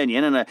my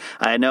opinion, and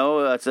I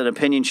know it's an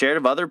opinion shared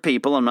of other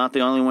people. I'm not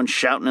the only one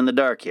shouting in the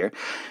dark here.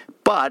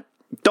 But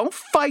don't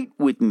fight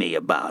with me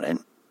about it.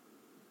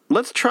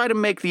 Let's try to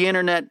make the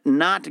internet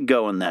not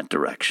go in that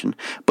direction.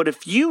 But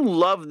if you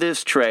love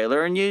this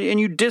trailer and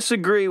you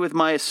disagree with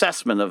my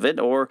assessment of it,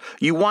 or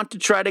you want to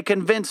try to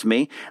convince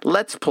me,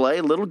 let's play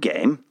a little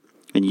game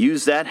and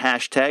use that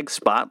hashtag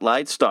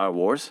Spotlight Star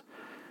Wars.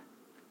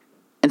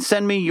 And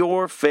send me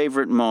your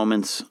favorite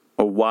moments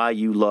or why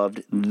you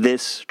loved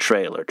this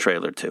trailer,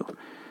 Trailer 2.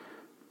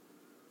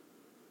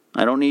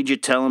 I don't need you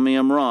telling me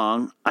I'm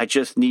wrong. I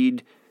just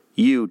need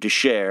you to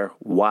share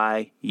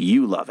why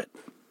you love it.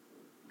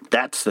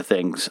 That's the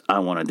things I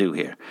want to do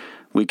here.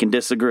 We can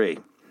disagree.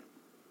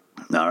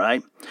 All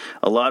right?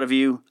 A lot of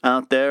you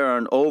out there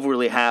aren't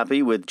overly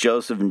happy with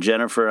Joseph and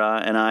Jennifer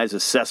and I's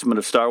assessment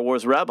of Star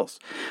Wars Rebels.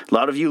 A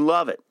lot of you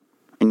love it.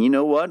 And you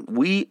know what?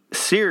 We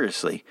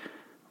seriously,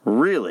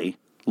 really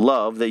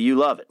love that you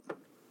love it.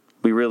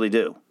 We really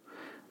do.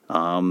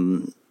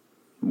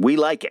 We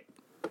like it.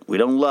 We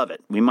don't love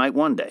it. We might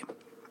one day.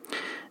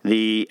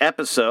 The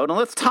episode, and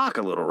let's talk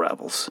a little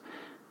Rebels.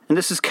 And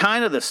this is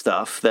kind of the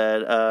stuff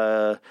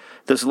that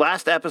this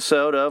last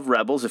episode of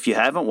Rebels, if you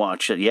haven't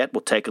watched it yet,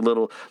 we'll take a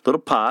little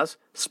pause.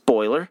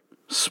 Spoiler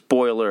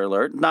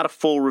alert. Not a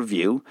full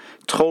review.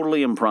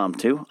 Totally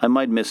impromptu. I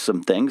might miss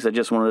some things. I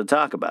just wanted to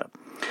talk about it.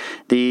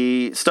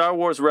 The Star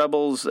Wars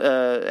Rebels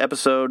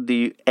episode,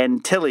 the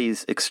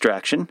Antilles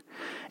Extraction,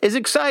 is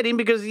exciting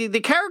because the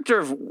character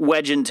of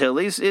Wedge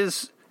Antilles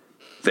is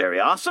very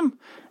awesome,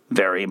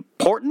 very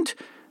important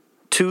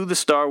to the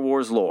Star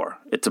Wars lore.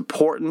 It's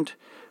important.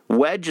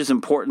 Wedge is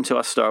important to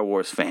us Star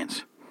Wars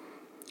fans.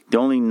 The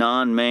only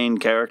non-main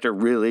character,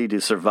 really,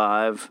 to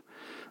survive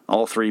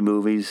all three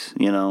movies,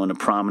 in a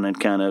prominent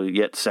kind of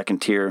yet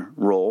second-tier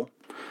role.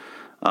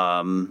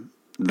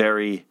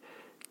 Very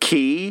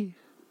key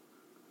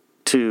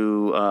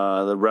to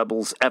the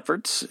Rebels'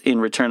 efforts in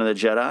Return of the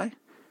Jedi,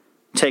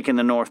 taking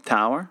the North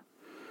Tower.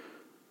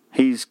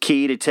 He's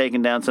key to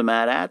taking down some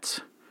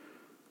AT-ATs.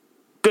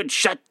 Good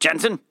shot,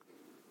 Jensen.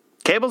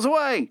 Cable's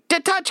away.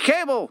 Detach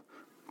cable.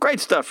 Great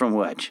stuff from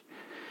Wedge.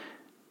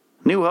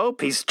 New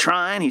Hope, he's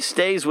trying. He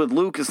stays with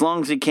Luke as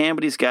long as he can,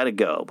 but he's got to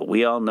go. But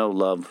we all know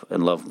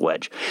love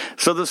Wedge.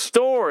 So the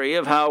story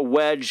of how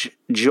Wedge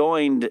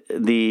joined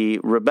the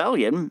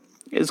rebellion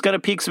is going to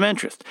pique some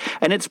interest.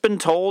 And it's been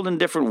told in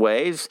different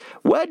ways.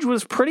 Wedge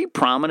was pretty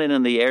prominent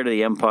in the Heir to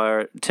the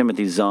Empire,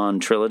 Timothy Zahn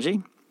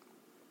trilogy.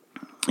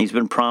 He's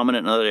been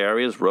prominent in other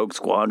areas, Rogue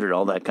Squadron,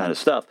 all that kind of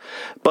stuff.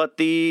 But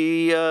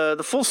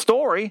the full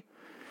story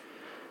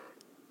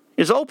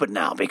is open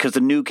now because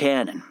of new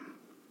canon.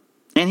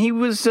 And he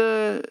was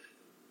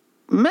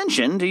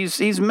mentioned.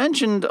 He's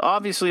mentioned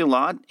obviously a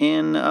lot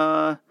in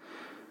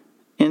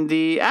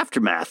the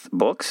Aftermath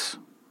books.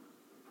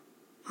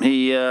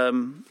 He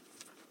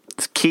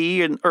is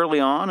key early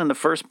on in the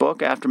first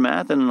book,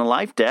 Aftermath, and in The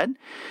Life Dead.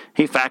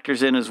 He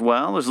factors in as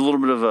well. There's a little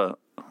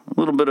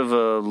bit of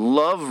a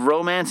love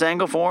romance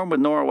angle for him with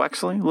Nora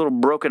Wexley, a little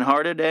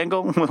broken-hearted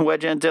angle with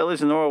Wedge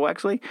Antilles and Nora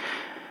Wexley.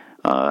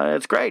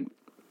 It's great.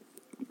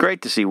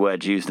 Great to see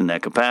Wedge used in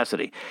that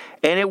capacity.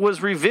 And it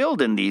was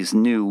revealed in these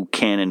new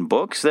canon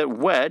books that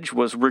Wedge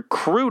was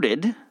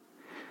recruited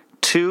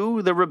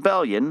to the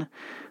rebellion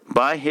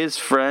by his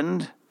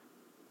friend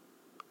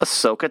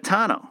Ahsoka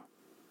Tano,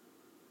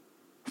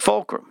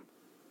 Fulcrum.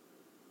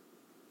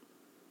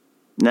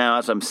 Now,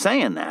 as I'm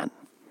saying that,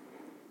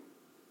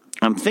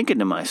 I'm thinking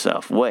to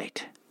myself,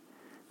 wait,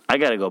 I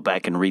got to go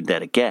back and read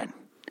that again.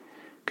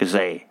 Because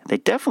they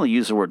definitely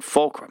use the word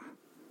Fulcrum,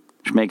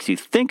 which makes you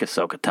think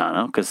Ahsoka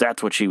Tano, because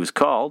that's what she was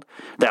called.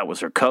 That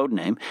was her code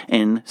name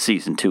in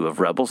Season 2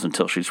 of Rebels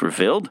until she's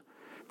revealed.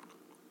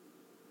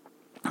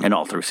 And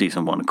all through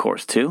Season 1, of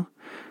course, too.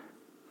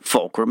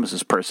 Fulcrum is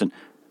this person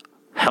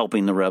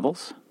helping the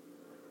Rebels,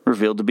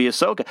 revealed to be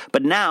Ahsoka.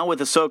 But now, with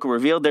Ahsoka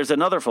revealed, there's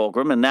another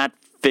Fulcrum, and that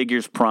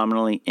figures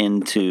prominently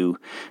into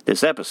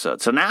this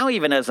episode. So now,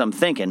 even as I'm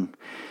thinking,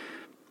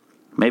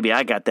 maybe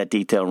I got that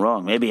detail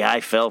wrong. Maybe I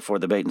fell for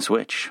the bait and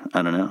switch.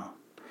 I don't know.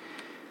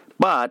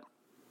 But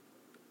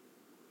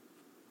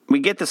we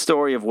get the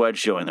story of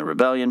Wedge joining the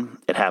rebellion.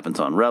 It happens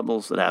on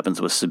Rebels. It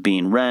happens with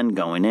Sabine Wren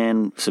going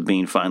in.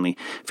 Sabine finally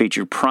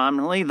featured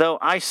prominently, though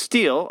I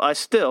still,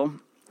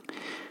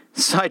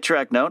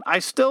 sidetrack note, I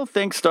still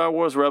think Star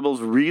Wars Rebels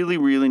really,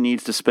 really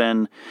needs to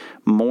spend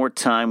more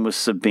time with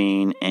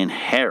Sabine and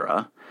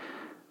Hera,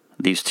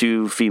 these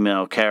two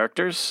female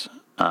characters.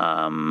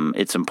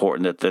 It's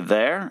important that they're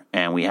there,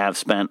 and we have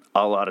spent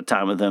a lot of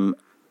time with them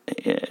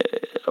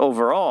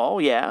overall.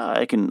 Yeah,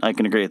 I can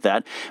agree with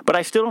that. But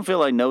I still don't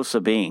feel I know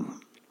Sabine.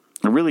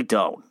 I really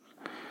don't.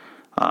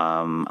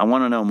 I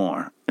want to know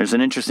more. There's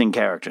an interesting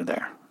character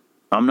there.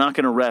 I'm not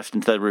going to rest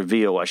until I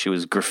reveal why she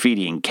was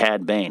graffitiing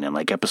Cad Bane in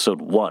like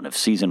episode 1 of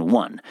season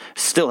 1.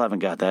 Still haven't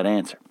got that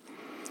answer.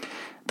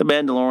 The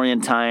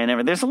Mandalorian tie-in,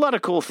 everything. There's a lot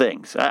of cool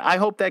things. I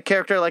hope that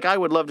character, I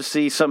would love to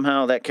see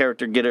somehow that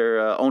character get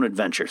her own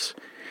adventures.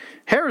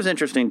 Hera's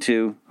interesting,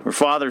 too. Her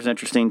father's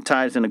interesting,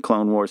 ties into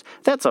Clone Wars.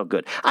 That's all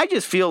good. I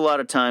just feel a lot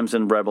of times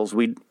in Rebels,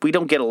 we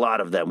don't get a lot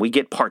of them. We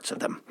get parts of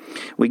them.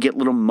 We get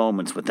little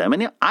moments with them.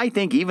 And I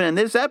think even in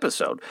this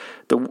episode,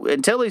 the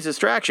Antilles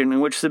distraction,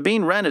 in which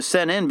Sabine Wren is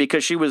sent in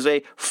because she was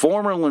a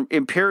former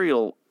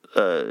Imperial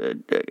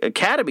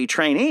Academy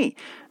trainee,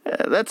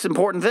 that's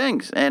important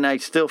things. And I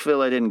still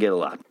feel I didn't get a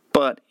lot.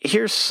 But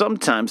here's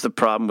sometimes the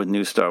problem with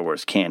new Star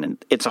Wars canon.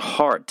 It's a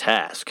hard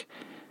task.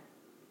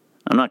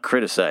 I'm not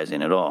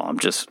criticizing at all. I'm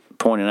just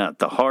pointing out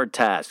the hard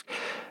task.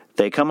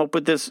 They come up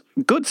with this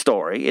good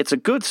story. It's a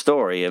good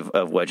story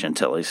of Wedge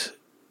Antilles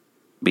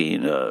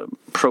being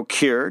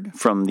procured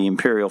from the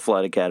Imperial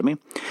Flight Academy.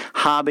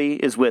 Hobby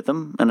is with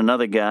him, and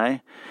another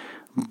guy,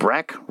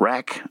 Rack,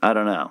 I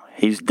don't know.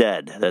 He's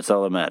dead. That's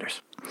all that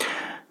matters.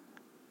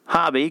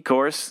 Hobby, of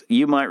course,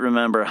 you might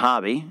remember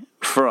Hobby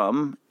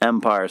from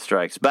Empire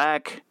Strikes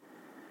Back.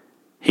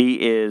 He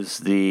is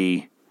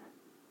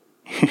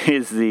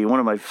one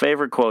of my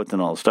favorite quotes in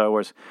all Star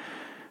Wars.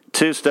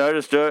 Two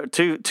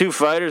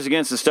fighters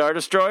against a Star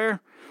Destroyer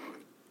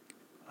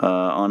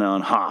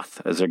on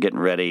Hoth as they're getting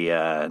ready,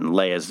 and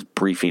Leia's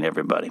briefing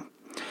everybody.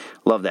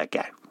 Love that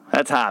guy.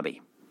 That's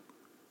Hobby.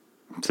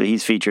 So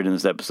he's featured in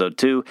this episode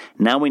too.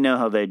 Now we know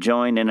how they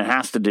joined, and it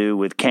has to do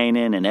with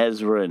Kanan and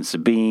Ezra and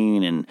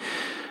Sabine and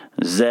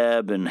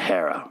Zeb and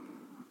Hera.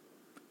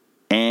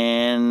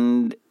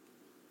 And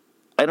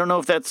I don't know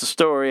if that's the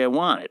story I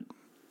wanted.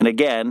 And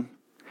again,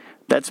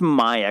 that's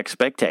my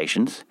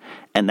expectations,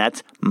 and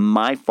that's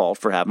my fault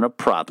for having a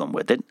problem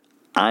with it.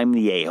 I'm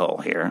the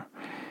a-hole here.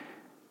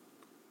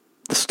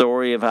 The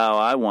story of how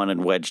I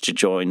wanted Wedge to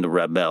join the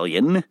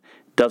rebellion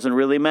doesn't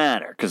really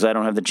matter, because I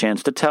don't have the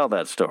chance to tell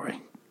that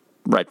story.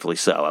 Rightfully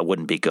so, I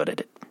wouldn't be good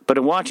at it. But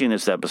in watching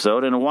this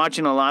episode, and in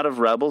watching a lot of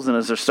Rebels, and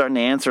as they're starting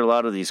to answer a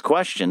lot of these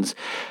questions,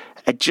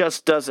 I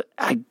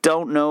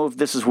don't know if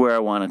this is where I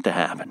want it to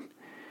happen.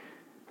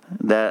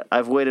 That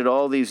I've waited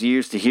all these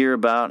years to hear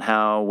about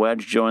how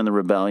Wedge joined the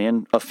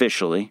rebellion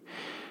officially,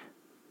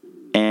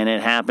 and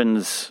it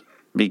happens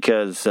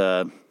because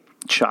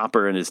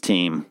Chopper and his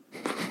team,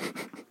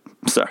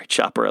 sorry,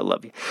 Chopper, I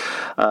love you,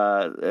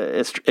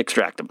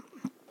 extract him.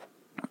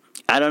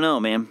 I don't know,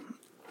 man.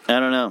 I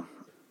don't know.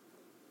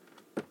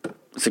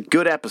 It's a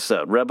good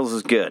episode. Rebels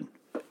is good.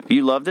 If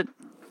you loved it,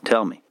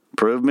 tell me.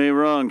 Prove me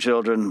wrong,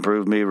 children.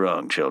 Prove me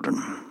wrong, children.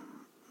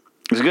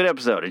 It was a good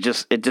episode. It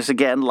just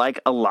again, like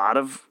a lot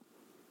of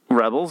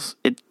Rebels,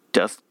 it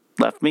just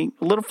left me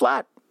a little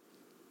flat.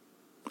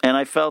 And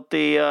I felt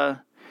the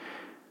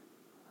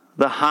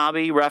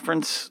hobby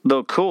reference,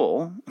 though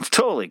cool, it's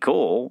totally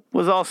cool,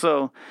 was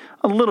also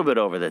a little bit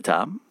over the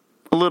top.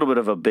 A little bit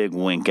of a big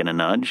wink and a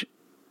nudge.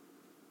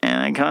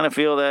 And I kind of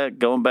feel that,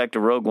 going back to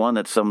Rogue One,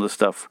 that's some of the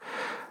stuff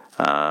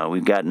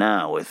we've got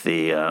now with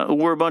the,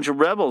 we're a bunch of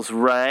rebels,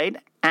 right?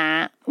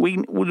 The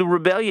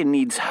rebellion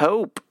needs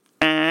hope.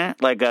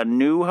 Like a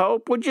new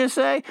hope, would you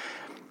say?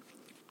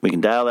 We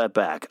can dial that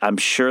back. I'm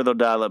sure they'll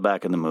dial it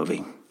back in the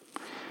movie.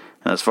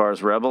 And as far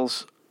as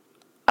Rebels,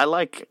 I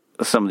like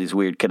some of these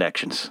weird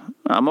connections.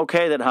 I'm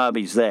okay that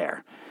Hobby's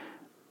there.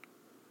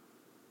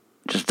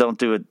 Just don't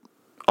do it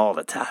all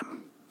the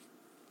time.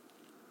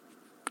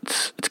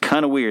 It's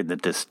kind of weird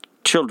that this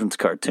children's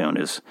cartoon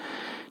is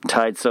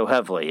tied so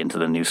heavily into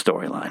the new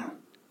storyline.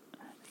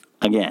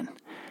 Again,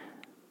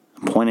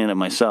 I'm pointing at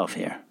myself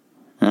here.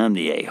 I'm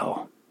the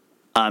a-hole.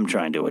 I'm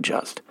trying to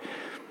adjust.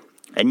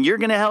 And you're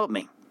going to help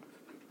me.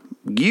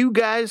 You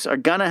guys are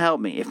going to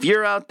help me. If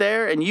you're out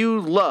there and you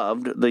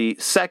loved the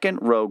second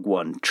Rogue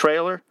One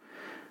trailer,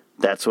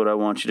 that's what I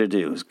want you to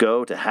do, is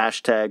go to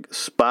hashtag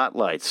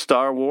Spotlight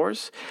Star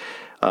Wars,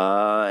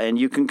 and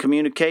you can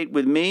communicate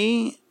with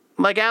me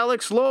like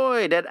Alex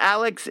Lloyd at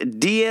Alex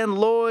DN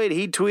Lloyd.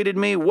 He tweeted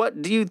me,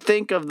 what do you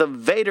think of the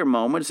Vader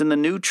moments in the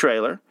new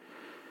trailer?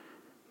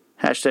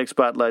 Hashtag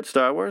Spotlight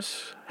Star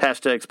Wars,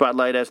 hashtag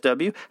Spotlight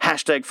SW,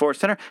 hashtag Force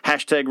Center,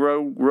 hashtag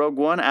Rogue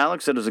One.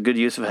 Alex, that is a good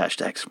use of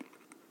hashtags.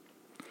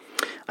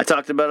 I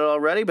talked about it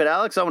already, but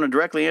Alex, I want to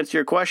directly answer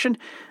your question.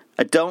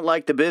 I don't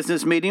like the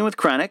business meeting with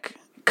Krennic.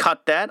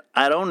 Cut that.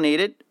 I don't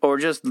need it. Or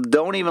just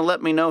don't even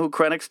let me know who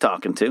Krennic's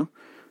talking to.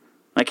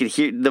 I could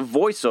hear the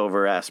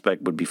voiceover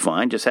aspect would be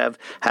fine. Just have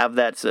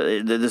that.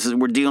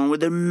 We're dealing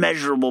with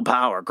immeasurable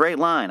power. Great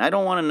line. I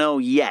don't want to know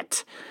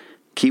yet.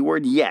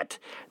 Keyword yet,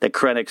 that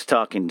Krennic's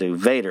talking to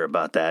Vader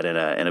about that in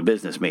a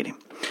business meeting.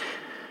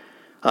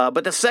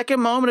 But the second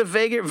moment of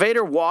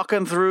Vader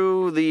walking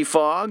through the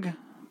fog,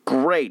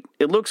 great.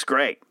 It looks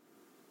great.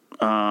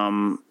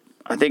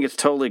 I think it's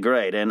totally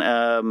great.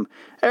 And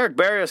Eric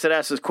Barrios had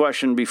asked this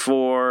question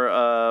before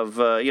of,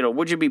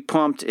 would you be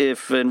pumped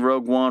if in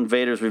Rogue One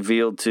Vader's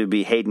revealed to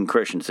be Hayden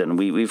Christensen?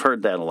 We've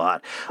heard that a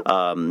lot.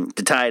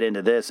 To tie it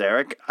into this,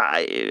 Eric,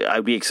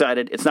 I'd be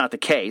excited. It's not the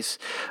case.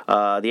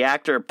 The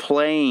actor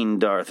playing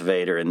Darth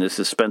Vader, and this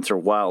is Spencer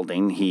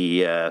Wilding.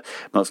 He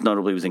most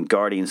notably was in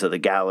Guardians of the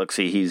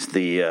Galaxy. He's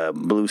the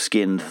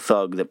blue-skinned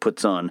thug that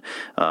puts on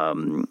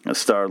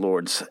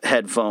Star-Lord's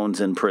headphones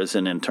in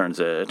prison and turns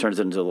it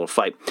into a little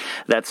fight.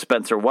 That's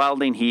Spencer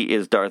Wilding. He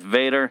is Darth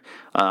Vader.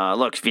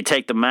 Look, if you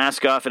take the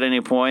mask off at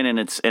any point and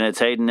it's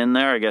Hayden in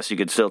there, I guess you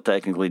could still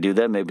technically do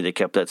that. Maybe they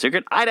kept that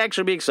secret. I'd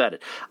actually be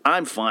excited.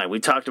 I'm fine. We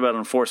talked about it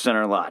on Force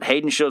Center a lot.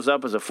 Hayden shows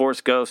up as a Force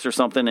ghost or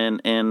something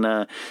in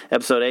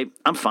Episode 8.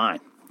 I'm fine.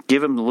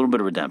 Give him a little bit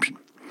of redemption.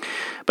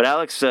 But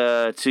Alex,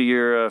 to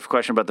your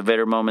question about the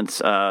Vader moments,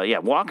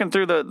 walking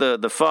through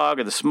the fog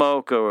or the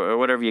smoke or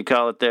whatever you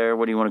call it there,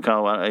 what do you want to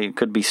call it? It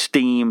could be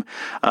steam.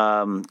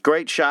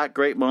 Great shot,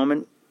 great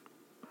moment.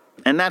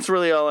 And that's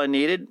really all I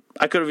needed.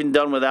 I could have even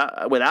done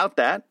without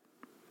that,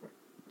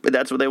 but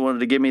that's what they wanted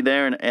to give me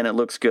there, and it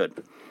looks good.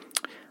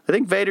 I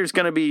think Vader's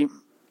going to be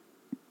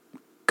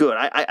good.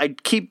 I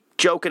keep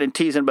joking and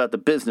teasing about the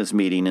business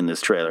meeting in this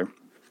trailer,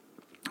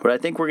 but I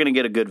think we're going to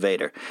get a good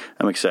Vader.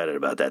 I'm excited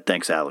about that.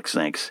 Thanks, Alex.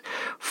 Thanks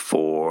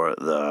for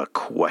the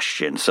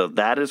question. So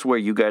that is where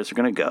you guys are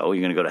going to go.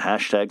 You're going to go to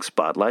hashtag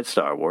Spotlight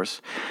Star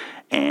Wars.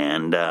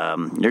 And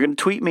you're going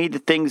to tweet me the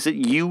things that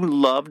you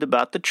loved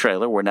about the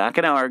trailer. We're not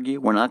going to argue.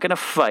 We're not going to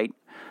fight.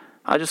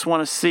 I just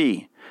want to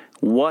see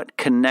what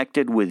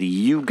connected with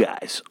you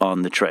guys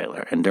on the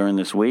trailer. And during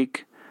this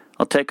week,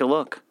 I'll take a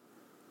look.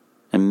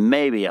 And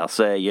maybe I'll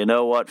say, you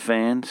know what,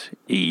 fans?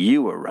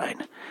 You were right.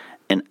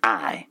 And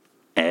I,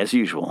 as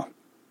usual,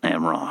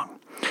 am wrong.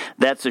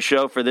 That's the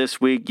show for this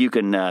week. You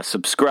can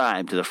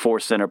subscribe to the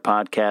Force Center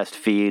podcast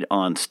feed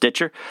on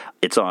Stitcher.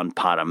 It's on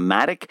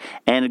Podomatic.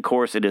 And, of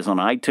course, it is on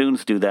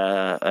iTunes. Do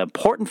the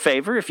important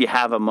favor, if you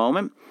have a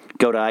moment,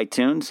 go to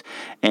iTunes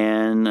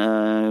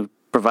and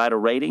provide a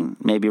rating,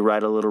 maybe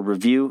write a little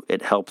review.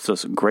 It helps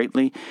us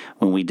greatly.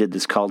 When we did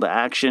this call to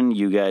action,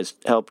 you guys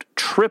helped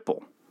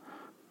triple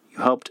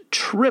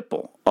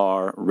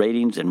our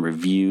ratings and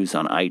reviews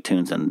on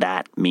iTunes, and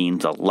that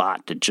means a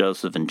lot to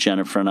Joseph and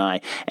Jennifer and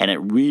I, and it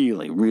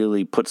really,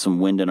 really put some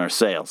wind in our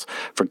sails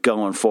for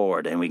going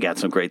forward, and we got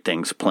some great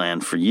things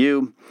planned for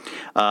you.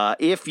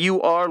 If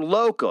you are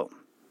local,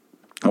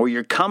 or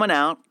you're coming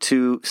out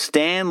to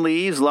Stan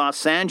Lee's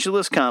Los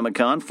Angeles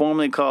Comic-Con,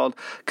 formerly called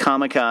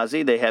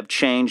Kamikaze. They have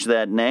changed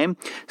that name.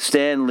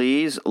 Stan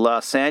Lee's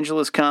Los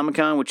Angeles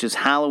Comic-Con, which is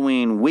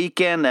Halloween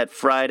weekend, that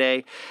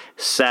Friday,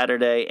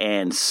 Saturday,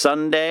 and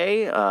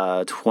Sunday,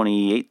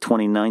 28th,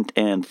 29th,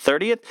 and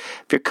 30th.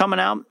 If you're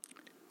coming out,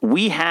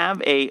 we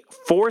have a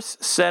Force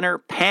Center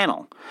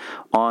panel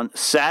on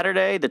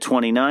Saturday, the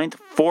 29th,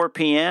 4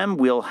 p.m.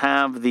 We'll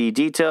have the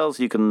details.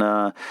 You can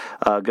go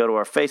to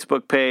our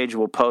Facebook page.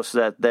 We'll post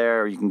that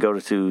there. You can go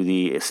to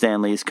the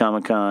Stan Lee's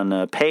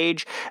Comic-Con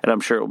page, and I'm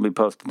sure it will be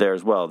posted there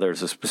as well.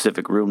 There's a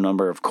specific room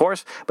number, of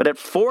course. But at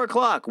 4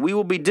 o'clock, we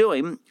will be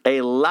doing a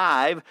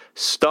live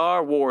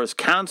Star Wars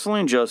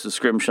counseling. Joseph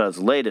Scrimshaw's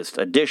latest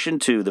addition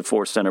to the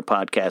Force Center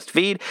podcast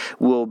feed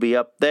will be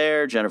up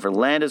there. Jennifer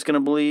Land is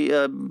going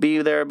to be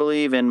there, I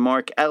believe, and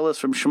Mark Ellis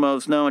from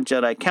Shmo's Know and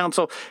Jedi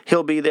Council.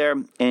 He'll be there,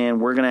 and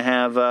we're going to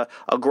have a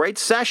great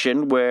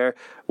session where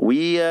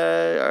we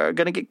are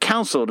going to get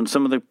counseled on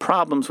some of the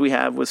problems we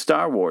have with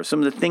Star Wars,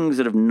 some of the things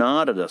that have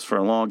gnawed at us for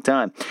a long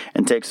time,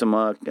 and take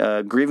some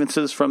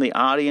grievances from the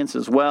audience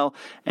as well.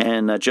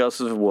 And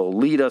Joseph will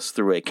lead us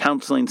through a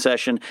counseling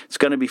session. It's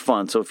going to be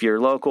fun. So if you're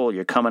local,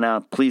 you're coming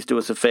out, please do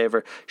us a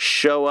favor.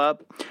 Show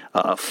up.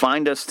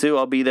 Find us, too.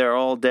 I'll be there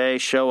all day.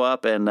 Show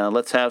up, and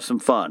let's have some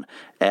fun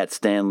at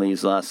Stan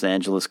Lee's Los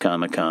Angeles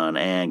Comic-Con.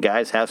 And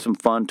guys, have some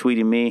fun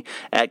tweeting me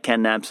at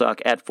Ken Napzok,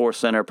 at Force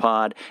Center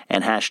Pod,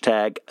 and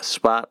hashtag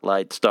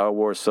Spotlight Star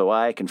Wars so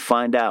I can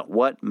find out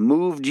what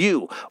moved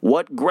you,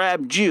 what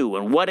grabbed you,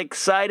 and what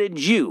excited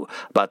you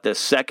about this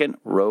second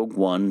Rogue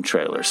One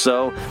trailer.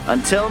 So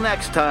until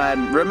next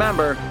time,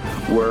 remember,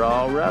 we're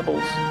all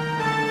rebels.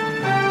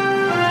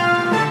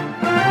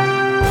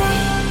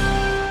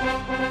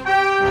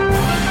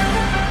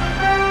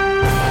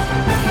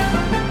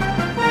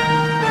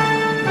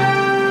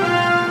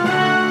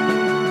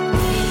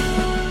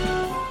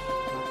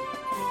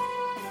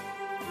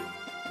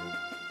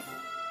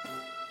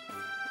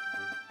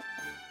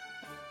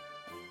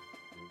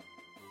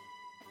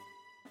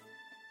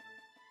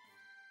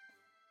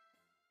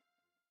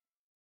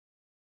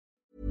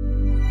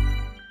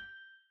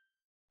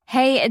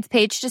 Hey, it's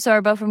Paige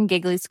DeSorbo from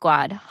Giggly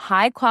Squad.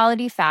 High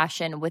quality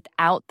fashion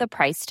without the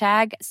price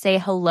tag. Say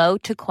hello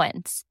to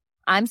Quince.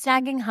 I'm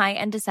snagging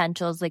high-end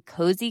essentials like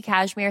cozy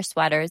cashmere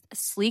sweaters,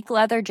 sleek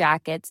leather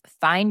jackets,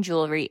 fine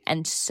jewelry,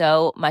 and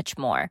so much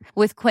more.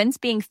 With Quince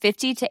being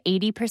 50 to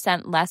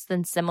 80% less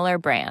than similar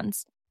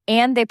brands.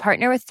 And they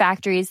partner with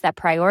factories that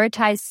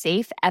prioritize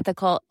safe,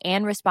 ethical,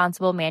 and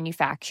responsible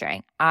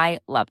manufacturing. I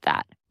love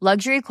that.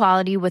 Luxury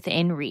quality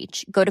within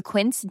reach. Go to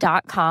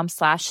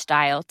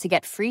quince.com/style to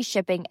get free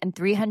shipping and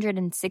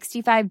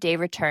 365-day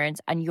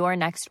returns on your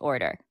next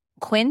order.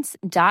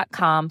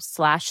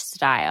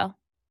 Quince.com/style.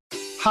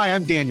 Hi,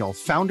 I'm Daniel,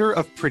 founder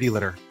of Pretty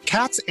Litter.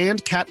 Cats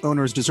and cat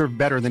owners deserve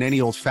better than any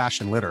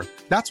old-fashioned litter.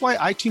 That's why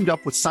I teamed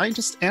up with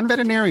scientists and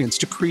veterinarians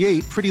to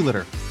create Pretty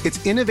Litter.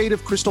 Its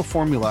innovative crystal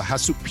formula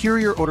has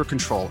superior odor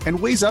control and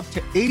weighs up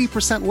to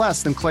 80%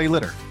 less than clay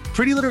litter.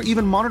 Pretty Litter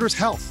even monitors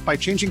health by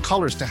changing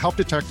colors to help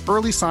detect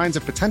early signs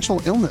of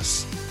potential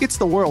illness. It's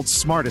the world's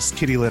smartest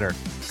kitty litter.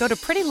 Go to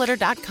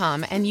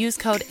prettylitter.com and use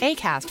code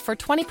ACAST for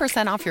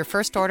 20% off your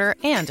first order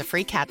and a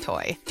free cat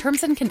toy.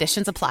 Terms and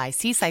conditions apply.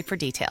 See site for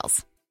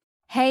details.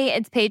 Hey,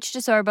 it's Paige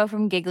DeSorbo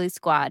from Giggly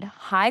Squad.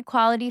 High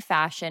quality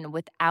fashion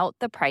without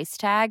the price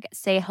tag.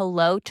 Say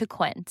hello to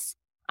Quince.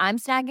 I'm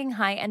snagging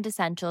high-end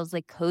essentials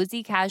like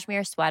cozy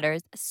cashmere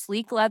sweaters,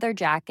 sleek leather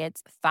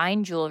jackets,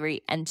 fine jewelry,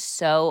 and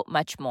so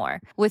much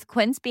more. With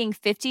Quince being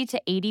 50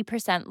 to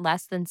 80%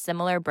 less than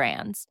similar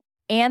brands.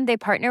 And they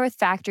partner with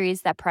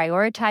factories that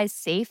prioritize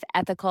safe,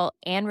 ethical,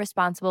 and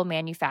responsible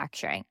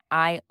manufacturing.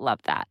 I love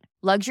that.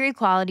 Luxury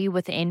quality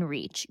within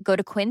reach. Go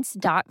to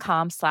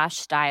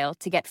quince.com/style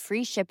to get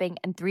free shipping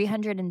and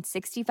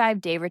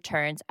 365-day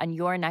returns on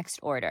your next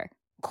order.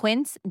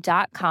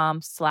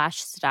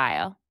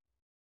 Quince.com/style.